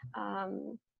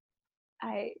um,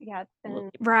 yeah, it's been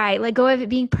Right. Let go of it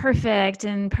being perfect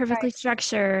and perfectly right.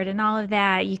 structured and all of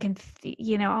that. You can,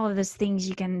 all of those things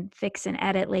you can fix and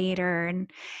edit later.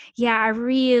 And yeah, I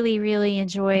really, really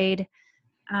enjoyed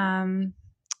um,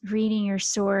 reading your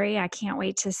story. I can't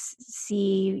wait to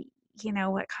see,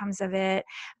 what comes of it,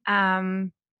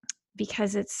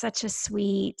 because it's such a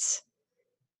sweet,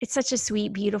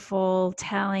 beautiful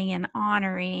telling and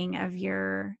honoring of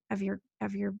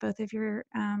both of your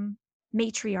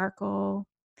matriarchal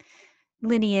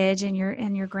lineage and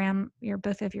your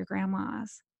both of your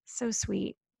grandmas. So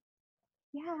sweet.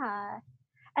 Yeah,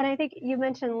 and I think you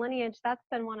mentioned lineage. That's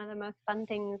been one of the most fun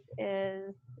things.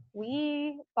 Is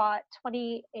we bought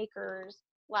 20 acres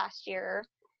last year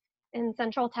in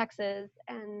Central Texas,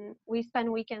 and we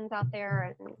spend weekends out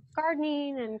there and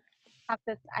gardening and have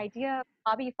this idea of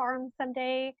hobby farm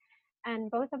someday.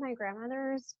 And both of my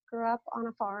grandmothers grew up on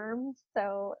a farm,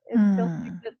 so it feels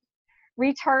like Mm. this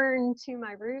return to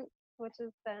my roots, which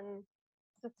has been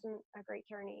just a great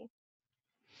journey.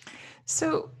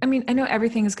 So, I mean, I know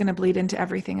everything is going to bleed into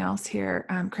everything else here,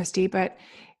 Christy, but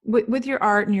with your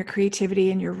art and your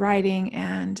creativity and your writing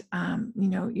and,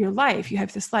 your life, you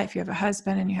have this life, you have a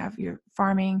husband and you have your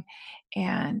farming.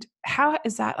 And how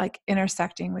is that like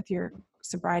intersecting with your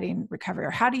sobriety and recovery?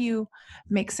 Or how do you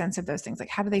make sense of those things? Like,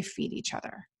 how do they feed each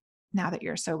other now that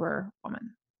you're a sober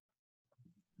woman?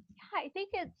 Yeah, I think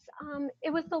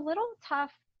it was a little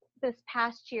tough this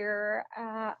past year.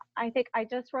 I think I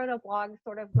just wrote a blog,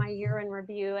 sort of my year in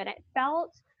review, and it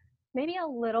felt maybe a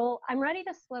little. I'm ready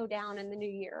to slow down in the new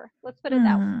year. Let's put it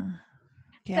that way. Mm.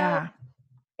 So Yeah.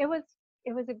 it was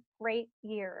it was a great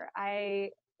year.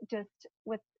 I just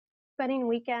with spending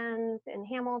weekends in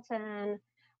Hamilton,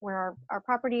 where our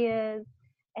property is,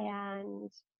 and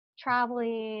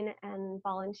traveling and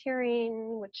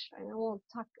volunteering, which I know we'll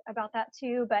talk about that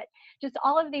too, but just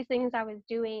all of these things I was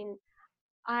doing,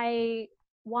 I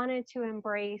wanted to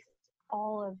embrace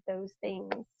all of those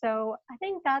things. So I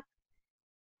think that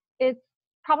it's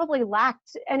probably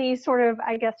lacked any sort of,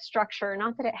 I guess, structure.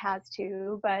 Not that it has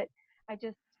to, but I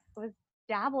just was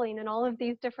dabbling in all of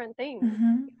these different things.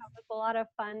 Mm-hmm. It was a lot of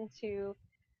fun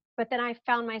but then I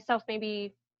found myself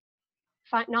maybe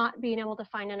not being able to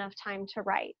find enough time to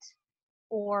write,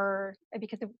 or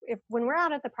because if when we're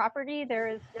out at the property, there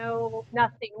is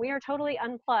nothing. We are totally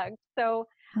unplugged. So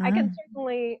I can Mm.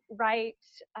 certainly write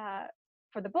uh,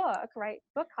 for the book, write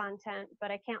book content,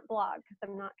 but I can't blog because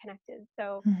I'm not connected.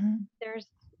 So Mm-hmm. there's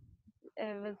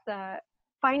it was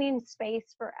finding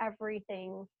space for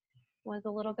everything was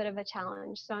a little bit of a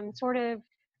challenge. So I'm sort of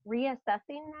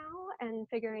reassessing now and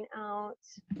figuring out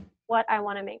what I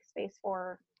want to make space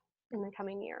for in the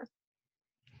coming year.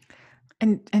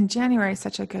 And January is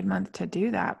such a good month to do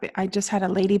that. But I just had a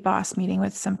lady boss meeting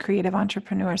with some creative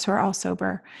entrepreneurs who are all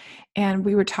sober. And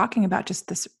we were talking about just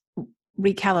this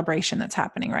recalibration that's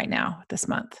happening right now this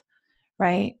month.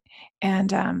 Right.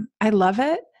 And I love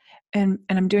it. And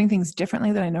I'm doing things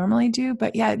differently than I normally do.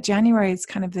 But yeah, January is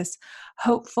kind of this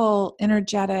hopeful,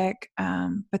 energetic,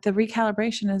 but the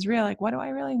recalibration is real. Like, what do I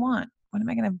really want? What am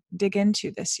I going to dig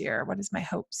into this year? What is my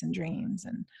hopes and dreams?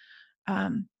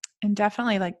 Um, and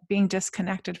definitely like being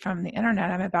disconnected from the internet.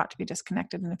 I'm about to be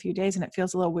disconnected in a few days, and it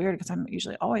feels a little weird because I'm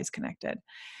usually always connected.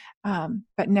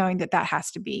 But knowing that has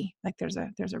to be like there's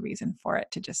a reason for it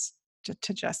to just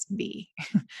be,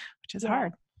 which is Yeah.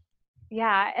 hard.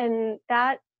 Yeah. And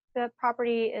the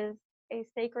property is a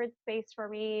sacred space for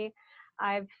me.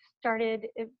 I've started,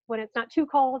 when it's not too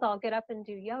cold, I'll get up and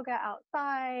do yoga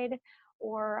outside,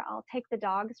 or I'll take the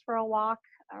dogs for a walk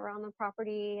around the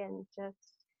property and just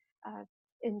uh,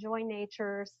 enjoy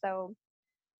nature. So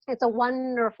it's a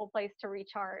wonderful place to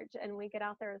recharge, and we get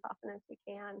out there as often as we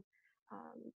can.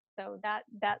 So that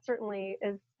certainly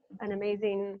is an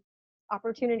amazing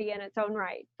opportunity in its own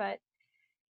right. But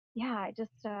yeah,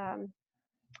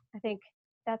 I think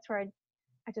that's where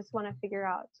I just want to figure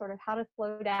out sort of how to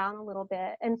slow down a little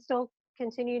bit and still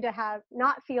continue to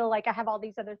not feel like I have all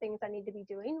these other things I need to be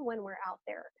doing when we're out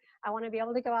there. I want to be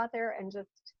able to go out there and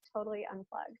just totally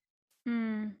unplug.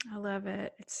 I love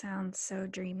it. It sounds so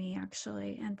dreamy,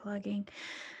 actually, unplugging.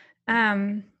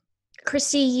 Um,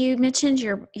 Christy, you mentioned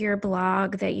your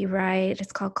blog that you write.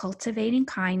 It's called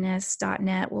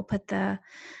cultivatingkindness.net. We'll put the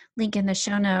link in the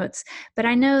show notes. But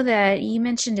I know that you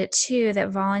mentioned it too, that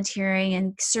volunteering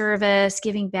and service,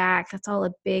 giving back, that's all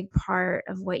a big part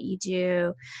of what you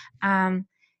do. Has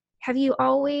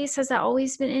that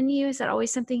always been in you? Is that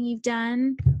always something you've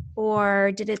done?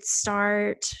 Or did it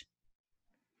start,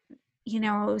 is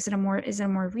it a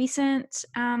more recent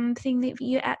thing that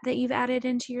you've added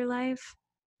into your life?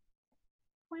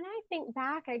 When I think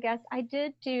back, I guess I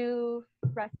did do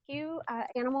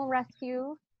animal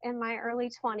rescue in my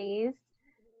early 20s.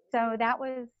 So that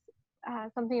was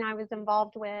something I was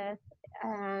involved with.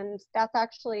 And that's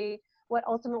actually what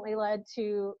ultimately led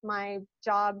to my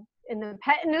job in the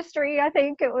pet industry. I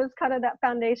think it was kind of that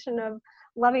foundation of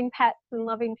loving pets and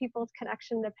loving people's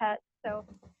connection to pets. So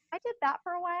I did that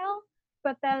for a while.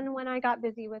 But then when I got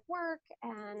busy with work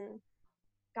and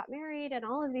got married and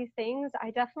all of these things,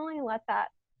 I definitely let that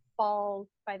fall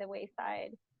by the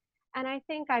wayside. And I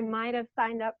think I might have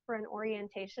signed up for an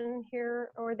orientation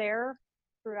here or there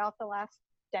throughout the last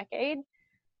decade,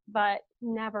 but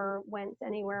never went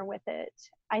anywhere with it.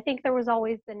 I think there was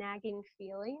always the nagging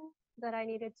feeling that I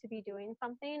needed to be doing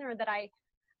something, or that I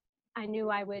knew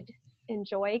I would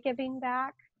enjoy giving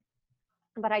back,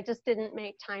 but I just didn't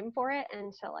make time for it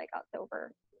until I got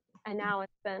sober. And now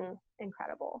it's been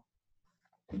incredible.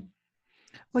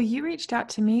 Well, you reached out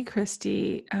to me,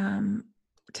 Christy,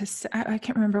 I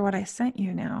can't remember what I sent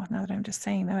you now that I'm just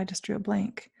saying that. I just drew a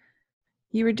blank.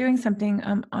 You were doing something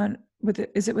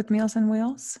is it with Meals on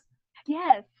Wheels?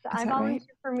 Yes, I volunteer right?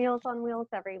 for Meals on Wheels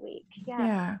every week.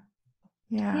 Yeah.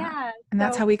 Yeah. And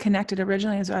that's how we connected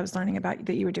originally, as I was learning about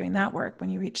that you were doing that work when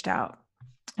you reached out.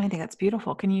 I think that's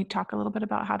beautiful. Can you talk a little bit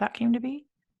about how that came to be?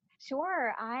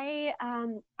 Sure.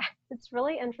 It's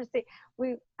really interesting.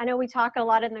 I know we talk a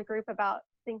lot in the group about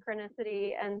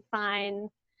synchronicity and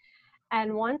signs.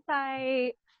 And once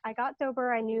I got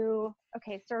sober, I knew,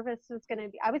 okay, service was going to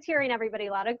be, I was hearing everybody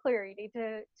loud and clear. You need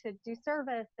to do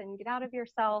service and get out of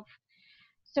yourself.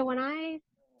 So when I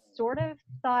sort of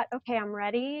thought, okay, I'm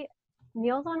ready,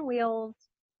 Meals on Wheels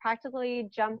practically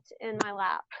jumped in my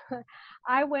lap.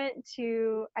 I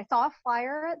saw a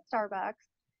flyer at Starbucks,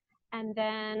 and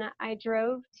then I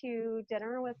drove to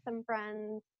dinner with some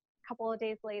friends a couple of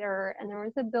days later, and there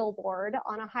was a billboard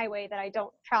on a highway that I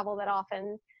don't travel that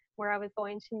often, where I was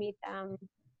going to meet them.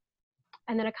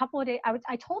 And then a couple of days,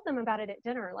 I told them about it at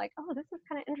dinner, like, oh, this is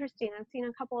kind of interesting. I've seen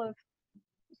a couple of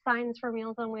signs for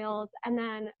Meals on Wheels. And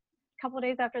then a couple of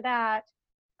days after that,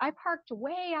 I parked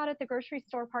way out at the grocery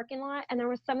store parking lot, and there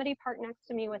was somebody parked next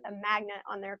to me with a magnet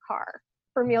on their car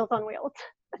for Meals on Wheels.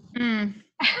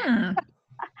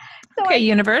 So okay,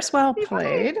 universe, well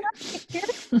played.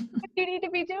 Here's what you need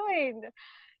to be doing.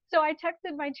 So I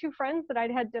texted my two friends that I'd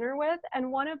had dinner with,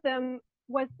 and one of them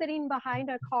was sitting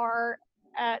behind a car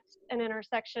at an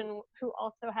intersection who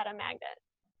also had a magnet.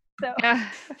 So,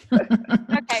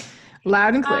 okay.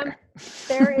 Loud and clear.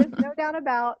 There is no doubt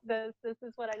about this. This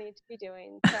is what I need to be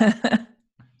doing. So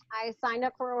I signed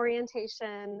up for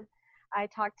orientation. I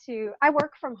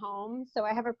work from home, so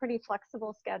I have a pretty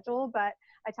flexible schedule, but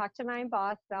I talked to my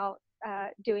boss about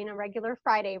doing a regular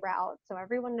Friday route. So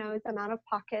everyone knows I'm out of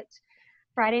pocket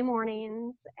Friday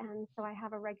mornings. And so I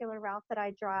have a regular route that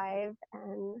I drive,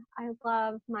 and I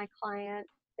love my clients.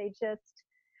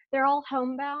 They're all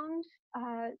homebound.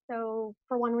 So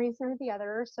for one reason or the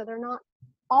other, so they're not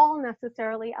all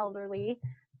necessarily elderly.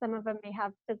 Some of them may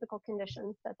have physical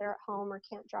conditions that they're at home or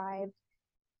can't drive.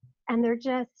 And they're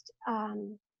just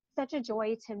such a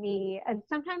joy to me. And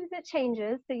sometimes it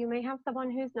changes. So you may have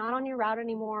someone who's not on your route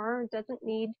anymore, doesn't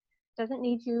need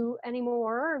you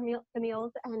anymore, or the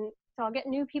meals. And so I'll get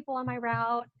new people on my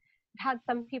route. I've had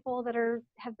some people that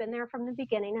have been there from the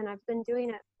beginning, and I've been doing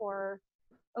it for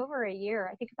over a year.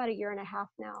 I think about a year and a half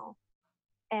now.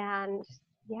 And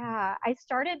yeah, I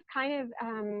started kind of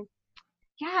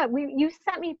you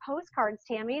sent me postcards,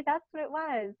 Tammy. That's what it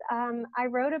was. I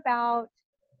wrote about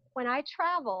when I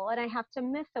travel and I have to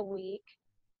miss a week,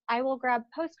 I will grab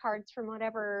postcards from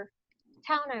whatever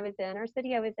town I was in or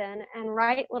city I was in and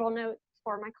write little notes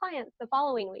for my clients the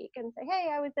following week and say, hey,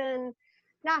 I was in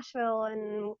Nashville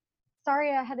and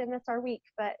sorry I had to miss our week,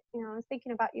 but I was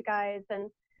thinking about you guys. And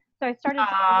so I started.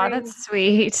 That's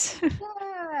sweet.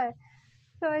 Yeah.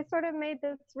 So I sort of made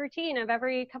this routine of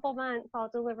every couple months I'll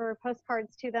deliver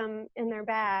postcards to them in their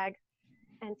bag.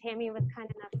 And Tammy was kind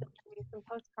enough to send me some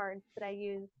postcards that I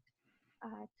used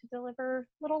to deliver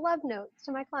little love notes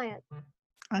to my clients.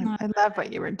 I love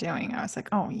what you were doing. I was like,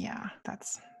 oh yeah,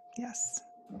 yes,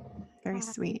 very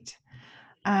sweet.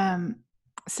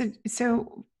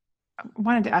 So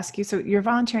wanted to ask you, so you're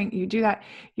volunteering, you do that,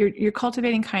 you're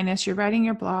cultivating kindness, you're writing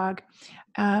your blog,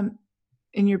 and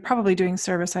you're probably doing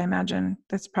service. I imagine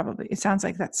it sounds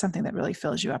like that's something that really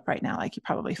fills you up right now. Like you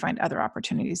probably find other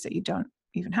opportunities that you don't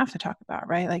even have to talk about,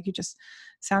 right? Like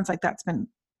sounds like that's been,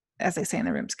 as they say in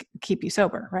the rooms, keep you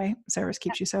sober, right? Service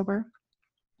keeps you sober.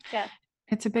 Yeah.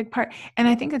 It's a big part. And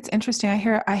I think it's interesting. I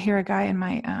hear a guy in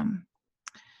my,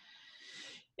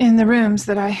 in the rooms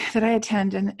that I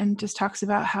attend and just talks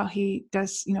about how he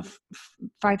does,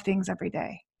 5 things every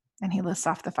day. And he lists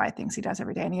off the 5 things he does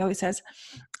every day. And he always says,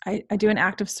 I do an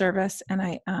act of service and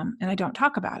I don't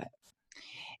talk about it.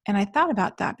 And I thought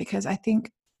about that because I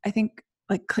think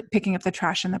like picking up the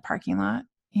trash in the parking lot,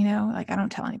 like I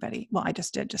don't tell anybody. Well, I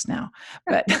just did just now,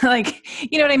 but like,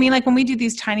 you know what I mean? Like when we do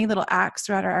these tiny little acts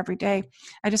throughout our everyday,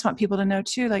 I just want people to know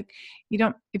too, like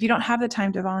if you don't have the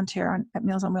time to volunteer at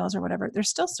Meals on Wheels or whatever, there's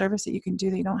still service that you can do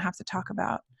that you don't have to talk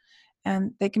about.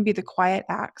 And they can be the quiet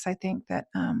acts, I think, that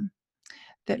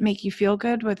make you feel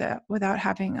good without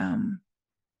having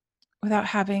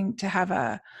to have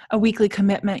a weekly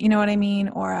commitment, you know what I mean?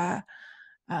 Or a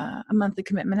monthly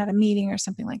commitment at a meeting or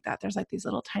something like that. There's like these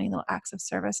tiny little acts of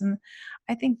service. And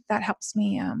I think that helps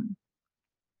me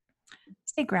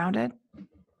stay grounded,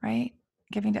 right?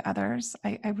 Giving to others.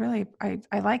 I really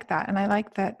like that. And I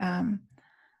like that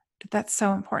that's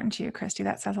so important to you, Christy.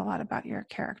 That says a lot about your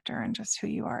character and just who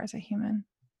you are as a human.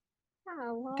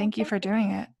 Yeah, well, Thank you for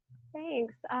doing it.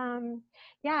 Thanks.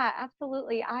 Yeah,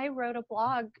 absolutely. I wrote a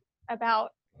blog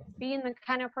about being the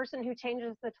kind of person who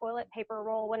changes the toilet paper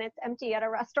roll when it's empty at a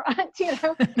restaurant.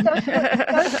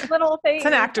 Those little things. It's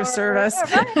an act of service.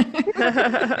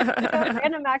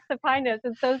 Random acts of kindness.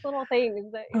 It's those little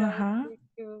things that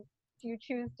you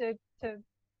choose to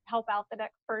help out the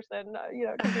next person.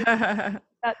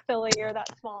 That silly or that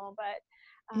small, but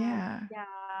yeah,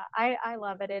 I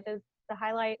love it. It is the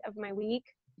highlight of my week.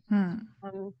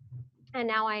 And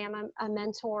now I am a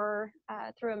mentor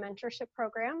through a mentorship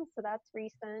program, so that's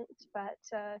recent. But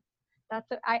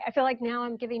I feel like now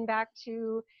I'm giving back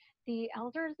to the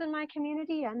elders in my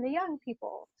community and the young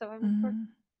people. So I'm sort of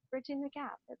bridging the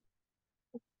gap.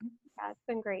 It's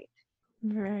been great.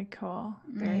 Very cool.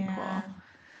 Very cool.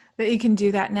 That you can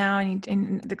do that now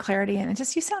and the clarity, and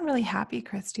you sound really happy,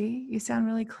 Christy. You sound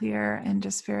really clear and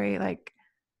just very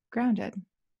grounded.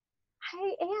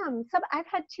 I am. I've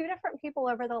had 2 different people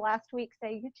over the last week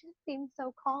say, "You just seem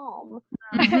so calm."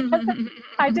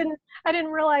 I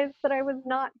didn't realize that I was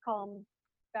not calm.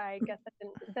 I guess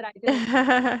I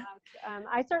didn't.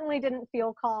 I certainly didn't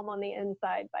feel calm on the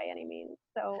inside by any means.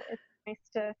 So it's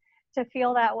nice to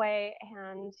feel that way,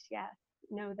 and yes,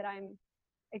 know that I'm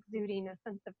exuding a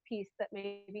sense of peace that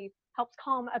maybe helps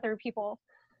calm other people.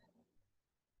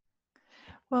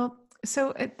 Well,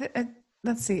 so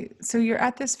let's see. So you're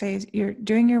at this phase. You're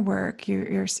doing your work.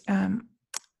 You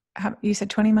said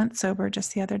 20 months sober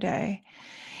just the other day.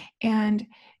 And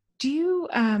do you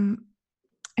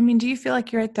do you feel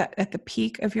like you're at the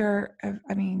peak of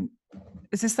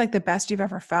is this like the best you've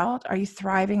ever felt? Are you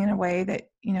thriving in a way that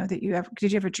did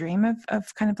you ever dream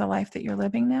of kind of the life that you're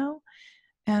living now?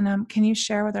 And can you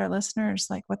share with our listeners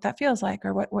like what that feels like,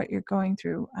 or what you're going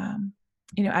through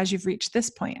as you've reached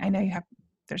this point? I know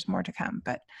there's more to come,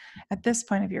 but at this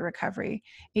point of your recovery,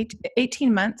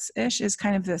 18 months-ish is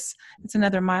kind of it's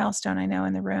another milestone, I know,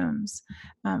 in the rooms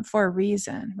for a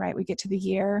reason, right? We get to the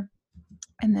year,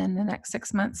 and then the next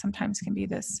 6 months sometimes can be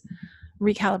this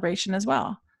recalibration as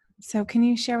well. So can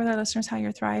you share with our listeners how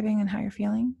you're thriving and how you're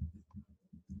feeling?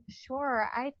 Sure.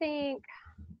 I think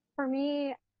for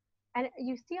me, and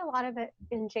you see a lot of it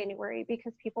in January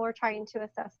because people are trying to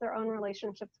assess their own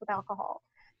relationships with alcohol.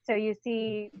 So you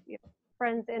see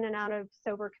friends in and out of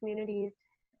sober communities.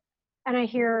 And I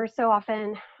hear so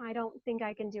often, I don't think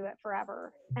I can do it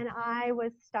forever. And I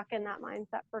was stuck in that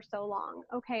mindset for so long.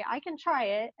 Okay, I can try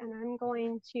it and I'm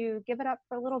going to give it up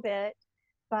for a little bit,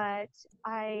 but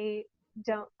I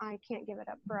can't give it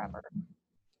up forever.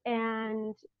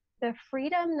 And the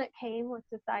freedom that came with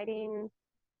deciding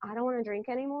I don't want to drink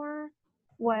anymore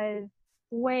was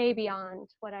way beyond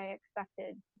what I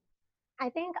expected. I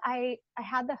think I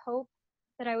had the hope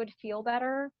that I would feel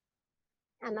better,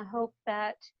 and the hope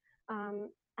that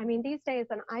these days,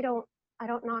 and I don't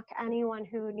knock anyone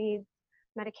who needs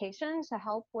medication to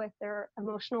help with their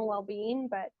emotional well-being,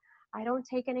 but I don't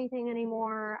take anything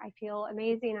anymore. I feel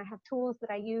amazing. I have tools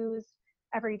that I use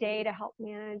every day to help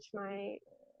manage my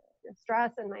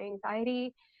stress and my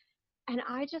anxiety. And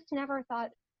I just never thought,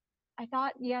 I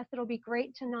thought, yes, it'll be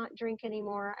great to not drink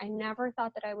anymore. I never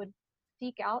thought that I would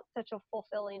seek out such a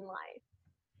fulfilling life.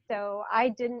 So I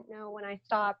didn't know when I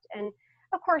stopped. And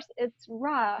of course, it's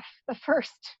rough the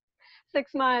first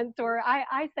 6 months, or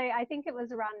I say, I think it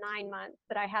was around 9 months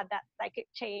that I had that psychic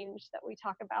change that we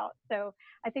talk about. So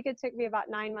I think it took me about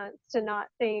 9 months to not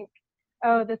think,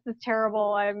 oh, this is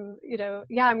terrible. I'm,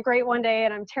 I'm great one day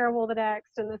and I'm terrible the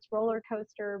next, and this roller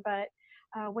coaster. But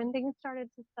when things started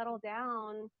to settle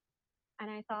down and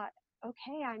I thought,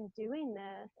 okay, I'm doing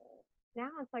this. Now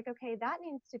it's like, okay, that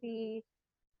needs to be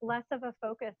less of a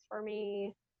focus for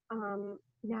me.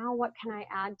 Now what can I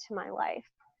add to my life?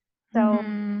 So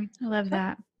I love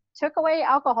that. took away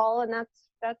alcohol, and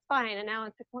that's fine. And now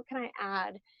it's like, what can I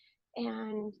add?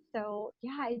 And so,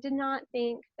 yeah, I did not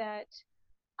think that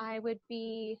I would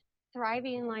be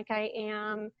thriving like I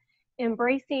am,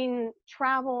 embracing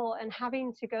travel and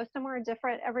having to go somewhere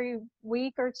different every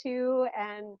week or two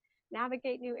and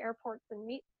navigate new airports and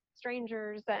meet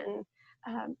strangers. And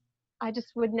I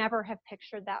just would never have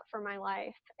pictured that for my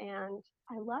life. And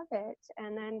I love it.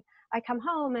 And then I come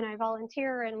home and I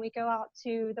volunteer, and we go out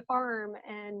to the farm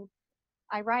and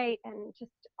I write, and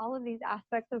just all of these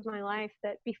aspects of my life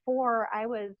that before I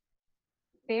was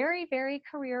very, very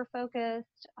career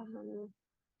focused.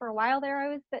 For a while there, I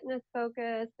was fitness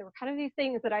focused. There were kind of these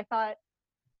things that I thought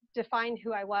defined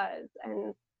who I was.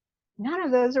 And none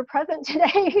of those are present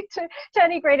today to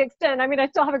any great extent. I mean, I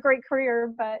still have a great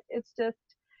career, but it's just,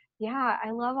 yeah,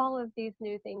 I love all of these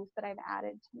new things that I've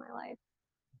added to my life.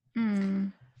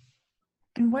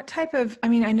 And what type of, I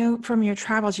mean, I know from your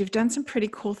travels, you've done some pretty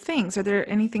cool things. Are there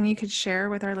anything you could share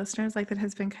with our listeners, like that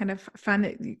has been kind of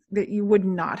fun that you would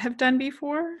not have done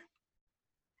before?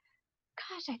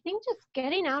 Gosh, I think just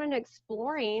getting out and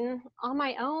exploring on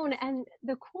my own. And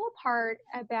the cool part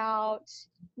about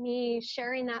me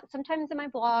sharing that sometimes in my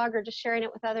blog or just sharing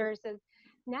it with others is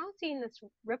now seeing this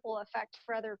ripple effect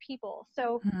for other people.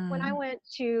 So when I went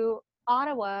to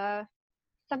Ottawa,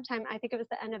 sometime, I think it was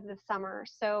the end of the summer.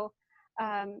 So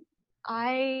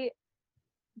I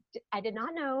did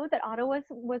not know that Ottawa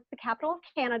was the capital of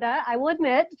Canada, I will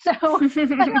admit. So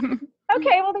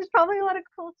okay, well, there's probably a lot of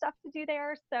cool stuff to do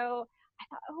there. So I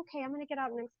thought, okay, I'm going to get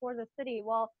out and explore the city.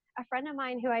 Well, a friend of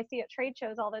mine who I see at trade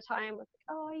shows all the time was like,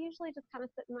 oh, I usually just kind of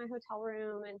sit in my hotel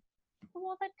room, and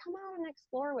well, then come out and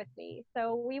explore with me.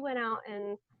 So we went out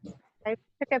and I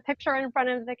took a picture in front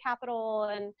of the Capitol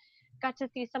and got to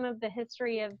see some of the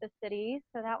history of the city.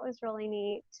 So that was really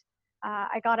neat.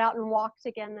 I got out and walked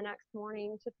again the next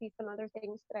morning to see some other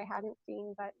things that I hadn't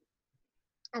seen.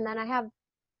 And then I have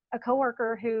a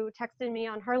coworker who texted me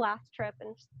on her last trip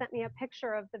and sent me a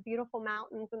picture of the beautiful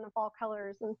mountains and the fall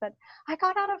colors and said, I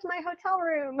got out of my hotel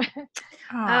room. Oh,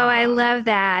 I love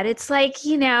that. It's like,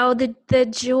 the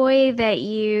joy that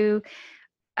you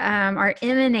are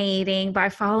emanating by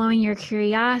following your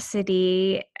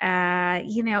curiosity,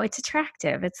 it's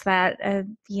attractive. It's that,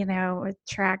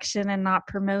 attraction and not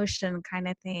promotion kind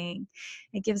of thing.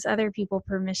 It gives other people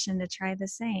permission to try the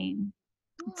same.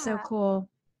 Yeah. It's so cool.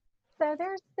 So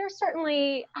there's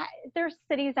certainly, there's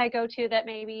cities I go to that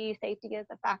maybe safety is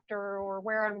a factor or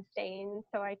where I'm staying.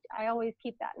 So I always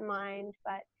keep that in mind.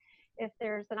 But if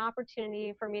there's an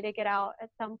opportunity for me to get out at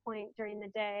some point during the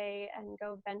day and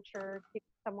go venture to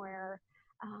somewhere,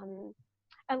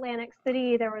 Atlantic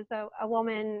City, there was a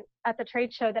woman at the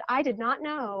trade show that I did not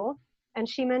know. And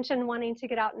she mentioned wanting to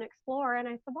get out and explore. And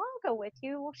I said, well, I'll go with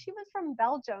you. Well, she was from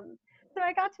Belgium. So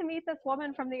I got to meet this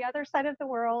woman from the other side of the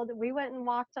world. We went and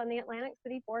walked on the Atlantic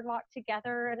City boardwalk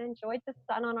together and enjoyed the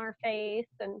sun on our face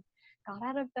and got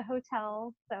out of the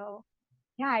hotel. So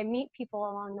yeah, I meet people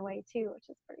along the way too, which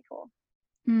is pretty cool.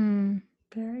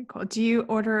 Very cool. Do you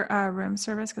order room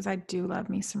service? Because I do love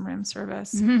me some room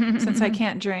service. Since I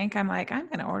can't drink, I'm like, I'm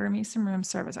going to order me some room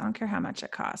service. I don't care how much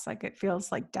it costs. Like, it feels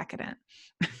like decadent.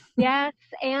 Yes,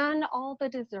 and all the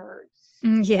desserts.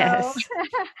 Yes.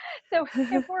 So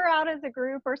if we're out as a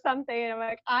group or something, I'm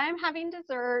like, I'm having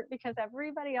dessert because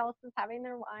everybody else is having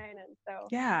their wine. And so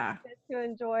yeah, I get to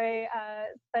enjoy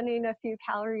spending a few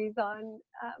calories on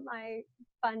my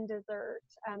fun dessert.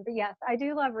 But yes, I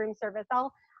do love room service.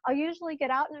 I'll usually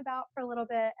get out and about for a little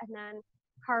bit and then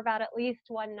carve out at least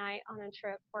one night on a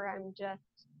trip where I'm just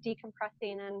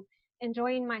decompressing and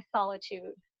enjoying my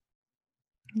solitude.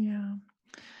 Yeah.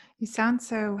 You sound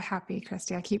so happy,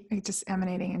 Christy. I keep just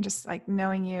emanating and just like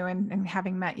knowing you and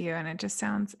having met you. And it just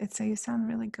sounds, you sound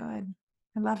really good.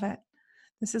 I love it.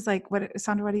 This is like,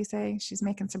 Sandra, what do you say? She's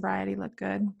making sobriety look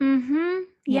good. Mm-hmm.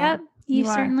 Yeah, yep. You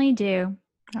certainly do.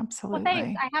 Absolutely. Well,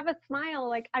 thanks. I have a smile,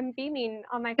 like I'm beaming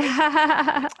on my face.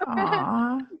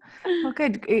 Aw. Well,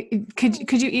 good.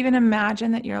 Could you even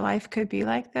imagine that your life could be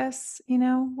like this,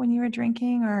 when you were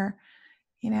drinking, or,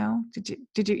 did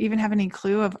you even have any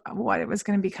clue of what it was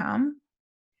going to become?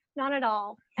 Not at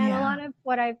all. And a lot of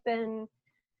what I've been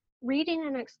reading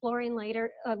and exploring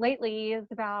lately is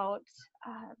about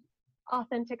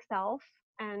authentic self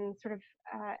and sort of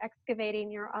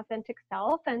excavating your authentic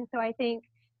self. And so I think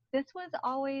this was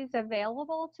always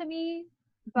available to me,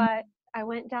 but I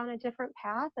went down a different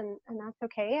path, and that's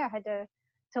okay. I had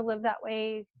to live that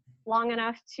way long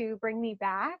enough to bring me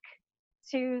back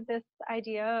to this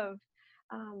idea of,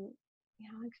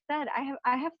 like I said,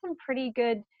 I have some pretty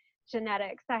good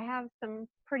genetics. I have some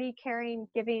pretty caring,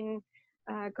 giving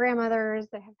grandmothers.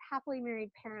 I have happily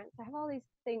married parents. I have all these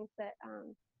things that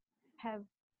have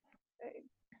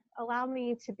allowed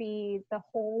me to be the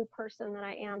whole person that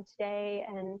I am today.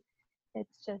 And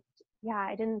it's just, yeah,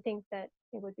 I didn't think that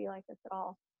it would be like this at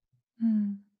all.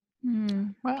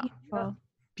 Well, Beautiful.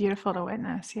 beautiful to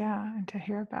witness, yeah, and to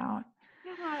hear about.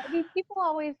 Yeah, these people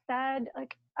always said,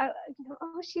 like,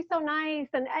 oh, she's so nice.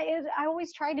 And I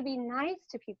always try to be nice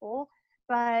to people,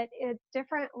 but it's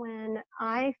different when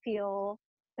I feel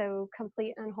so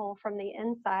complete and whole from the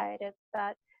inside. It's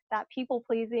that people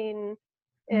pleasing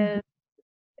is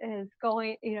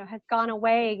going, has gone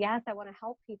away. Yes, I want to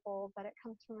help people, but it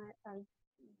comes from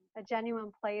a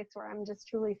genuine place where I'm just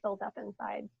truly filled up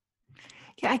inside.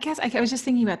 Yeah, I guess I was just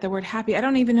thinking about the word happy. I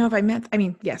don't even know if I meant, I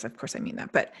mean, yes, of course I mean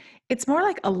that, but it's more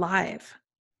like alive.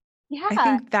 Yeah, I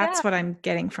think that's what I'm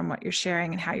getting from what you're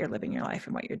sharing and how you're living your life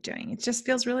and what you're doing. It just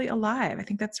feels really alive. I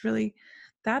think that's really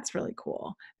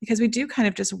cool, because we do kind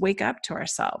of just wake up to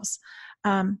ourselves,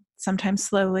 sometimes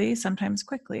slowly, sometimes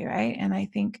quickly, right? And I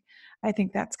think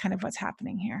that's kind of what's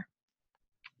happening here.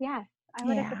 Yes, I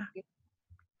would agree.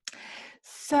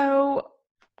 So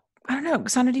I don't know,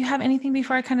 Sandra, do you have anything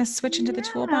before I kind of switch into the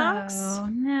toolbox?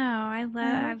 No,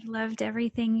 I've loved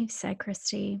everything you've said,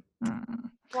 Christy.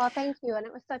 Well, thank you. And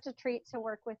it was such a treat to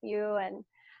work with you and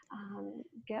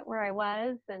get where I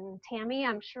was. And Tammy,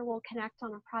 I'm sure we'll connect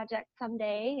on a project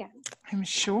someday. I'm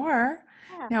sure.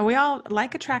 Yeah, we all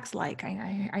like attracts like.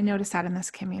 I noticed that in this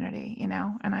community,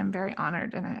 and I'm very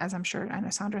honored, and as I'm sure I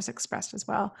know Sandra's expressed as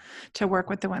well, to work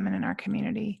with the women in our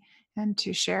community and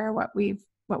to share what we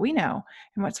know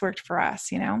and what's worked for us,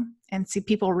 and see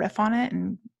people riff on it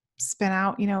and spin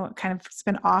out, kind of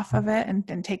spin off of it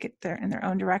and take it in their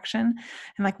own direction.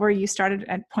 And like where you started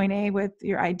at point A with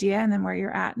your idea and then where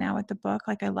you're at now with the book,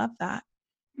 like I love that.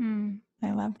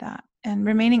 I love that. And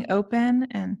remaining open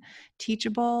and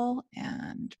teachable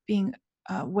and being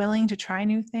willing to try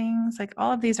new things. Like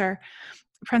all of these are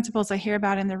principles I hear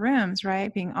about in the rooms,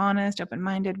 right? Being honest,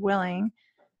 open-minded, willing,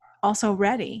 also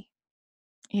ready.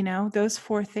 Those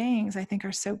 4 things I think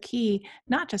are so key,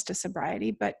 not just to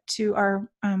sobriety, but to our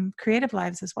creative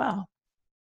lives as well.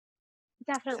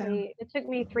 Definitely. So. It took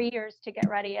me 3 years to get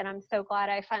ready, and I'm so glad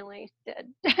I finally did.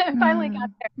 Finally got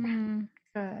there.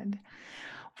 Good.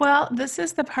 Well, this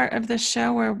is the part of the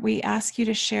show where we ask you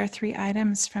to share 3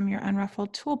 items from your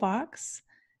Unruffled toolbox,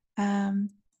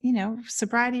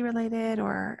 sobriety related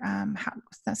or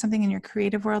something in your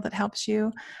creative world that helps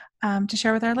you to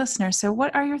share with our listeners. So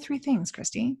what are your 3 things,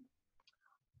 Christy?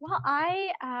 Well,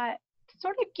 I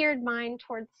sort of geared mine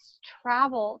towards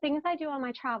travel, things I do on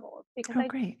my travels, because I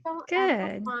don't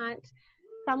ever want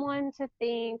someone to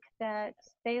think that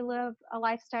they live a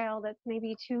lifestyle that's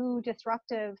maybe too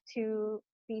disruptive to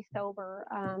be sober.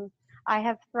 I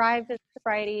have thrived in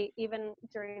sobriety even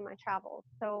during my travels.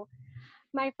 So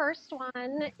my first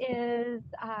one is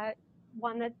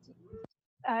one that's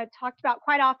talked about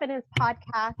quite often is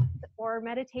podcasts or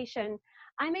meditation.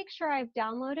 I make sure I've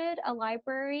downloaded a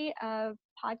library of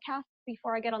podcasts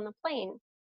before I get on the plane.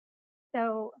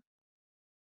 So,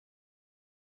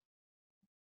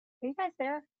 are you guys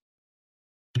there?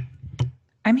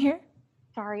 I'm here.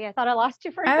 Sorry, I thought I lost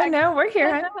you for a second. No, we're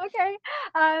here. Okay.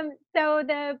 So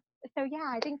yeah,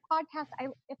 I think podcasts.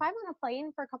 If I'm on a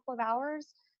plane for a couple of hours,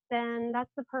 then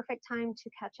that's the perfect time to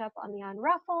catch up on the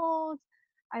Unruffled.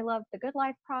 I love the Good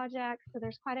Life Project. So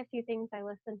there's quite a few things I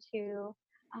listen to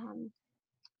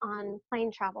on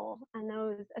plane travel, and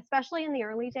those, especially in the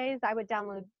early days, I would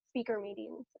download speaker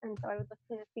meetings, and so I would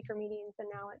listen to speaker meetings, and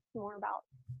now it's more about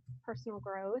personal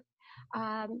growth.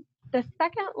 The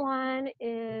second one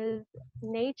is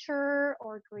nature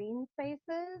or green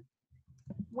spaces.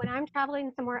 When I'm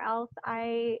traveling somewhere else,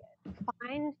 I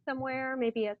find somewhere,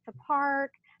 maybe it's a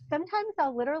park. Sometimes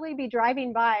I'll literally be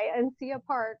driving by and see a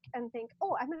park and think,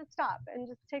 oh, I'm going to stop and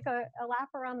just take a lap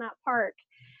around that park.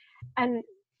 And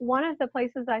one of the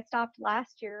places I stopped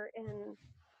last year in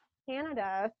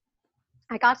Canada,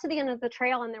 I got to the end of the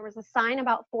trail and there was a sign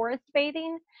about forest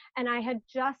bathing, and I had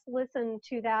just listened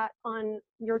to that on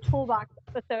your toolbox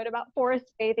episode about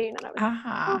forest bathing, and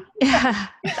I was yeah.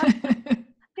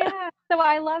 yeah. So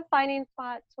I love finding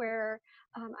spots where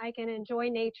I can enjoy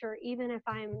nature even if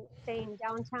I'm staying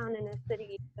downtown in a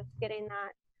city, just getting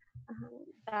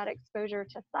that exposure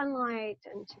to sunlight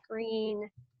and to green.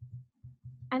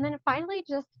 And then finally,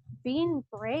 just being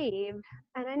brave.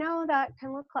 And I know that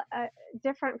can look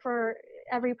different for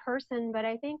every person, but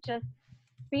I think just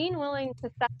being willing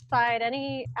to set aside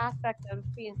any aspect of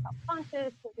being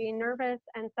self-conscious or being nervous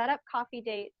and set up coffee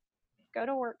dates, go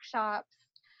to workshops,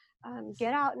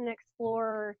 get out and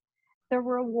explore. The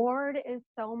reward is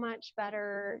so much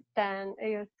better than,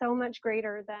 so much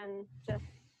greater than just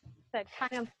the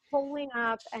kind of pulling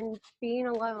up and being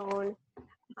alone.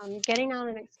 Getting out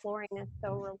and exploring is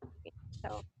so rewarding.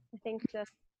 So I think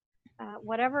just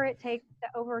whatever it takes to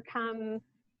overcome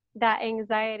that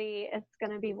anxiety, it's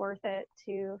going to be worth it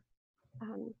to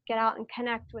get out and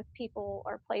connect with people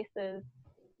or places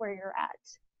where you're at.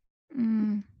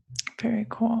 Very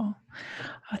cool.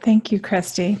 Oh, thank you,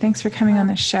 Christy. Thanks for coming on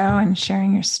the show and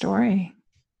sharing your story.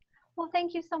 Well,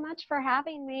 thank you so much for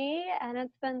having me. And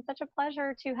it's been such a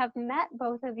pleasure to have met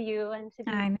both of you and to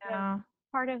be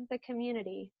part of the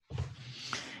community.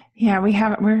 Yeah,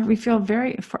 we feel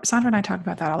very, Sandra and I talk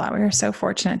about that a lot. We are so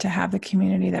fortunate to have the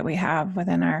community that we have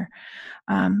within our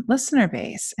listener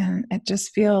base. And it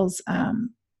just feels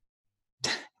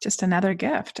just another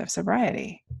gift of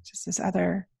sobriety, just this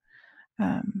other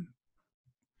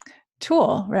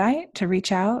tool, right? To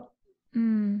reach out.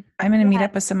 I'm going to meet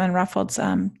up with some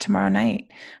Unruffleds tomorrow night.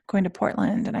 I'm going to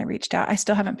Portland, and I reached out. I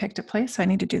still haven't picked a place, so I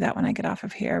need to do that when I get off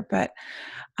of here, but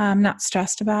I'm not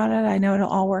stressed about it. I know it'll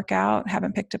all work out.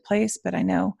 Haven't picked a place, but I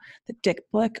know the Dick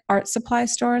Blick art supply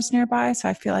store is nearby, so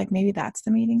I feel like maybe that's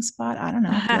the meeting spot. I don't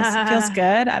know. It feels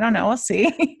good. I don't know. We'll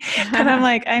see. But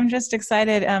I'm just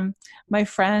excited. My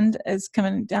friend is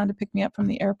coming down to pick me up from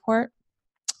the airport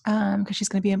because she's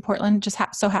going to be in Portland. Just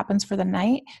so happens for the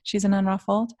night. She's an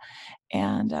Unruffled.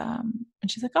 And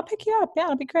she's like, I'll pick you up. Yeah,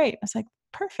 it'll be great. I was like,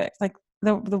 perfect. Like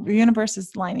the universe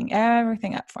is lining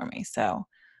everything up for me. So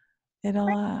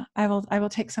I will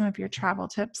take some of your travel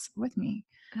tips with me.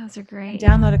 Those are great.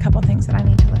 And download a couple things that I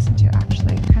need to listen to,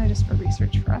 actually, kind of just for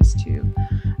research for us too.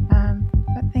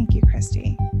 But thank you,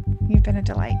 Christy. You've been a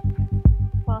delight.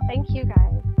 Well, thank you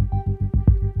guys.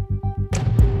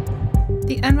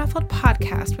 The Unruffled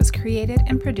podcast was created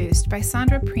and produced by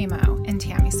Sandra Primo and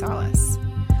Tammy Salas.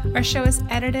 Our show is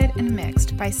edited and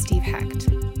mixed by Steve Hecht.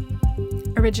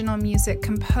 Original music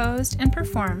composed and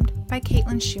performed by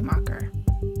Caitlin Schumacher.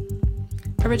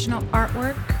 Original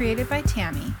artwork created by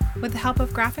Tammy with the help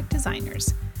of graphic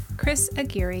designers Chris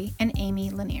Aguirre and Amy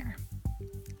Lanier.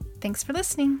 Thanks for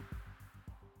listening.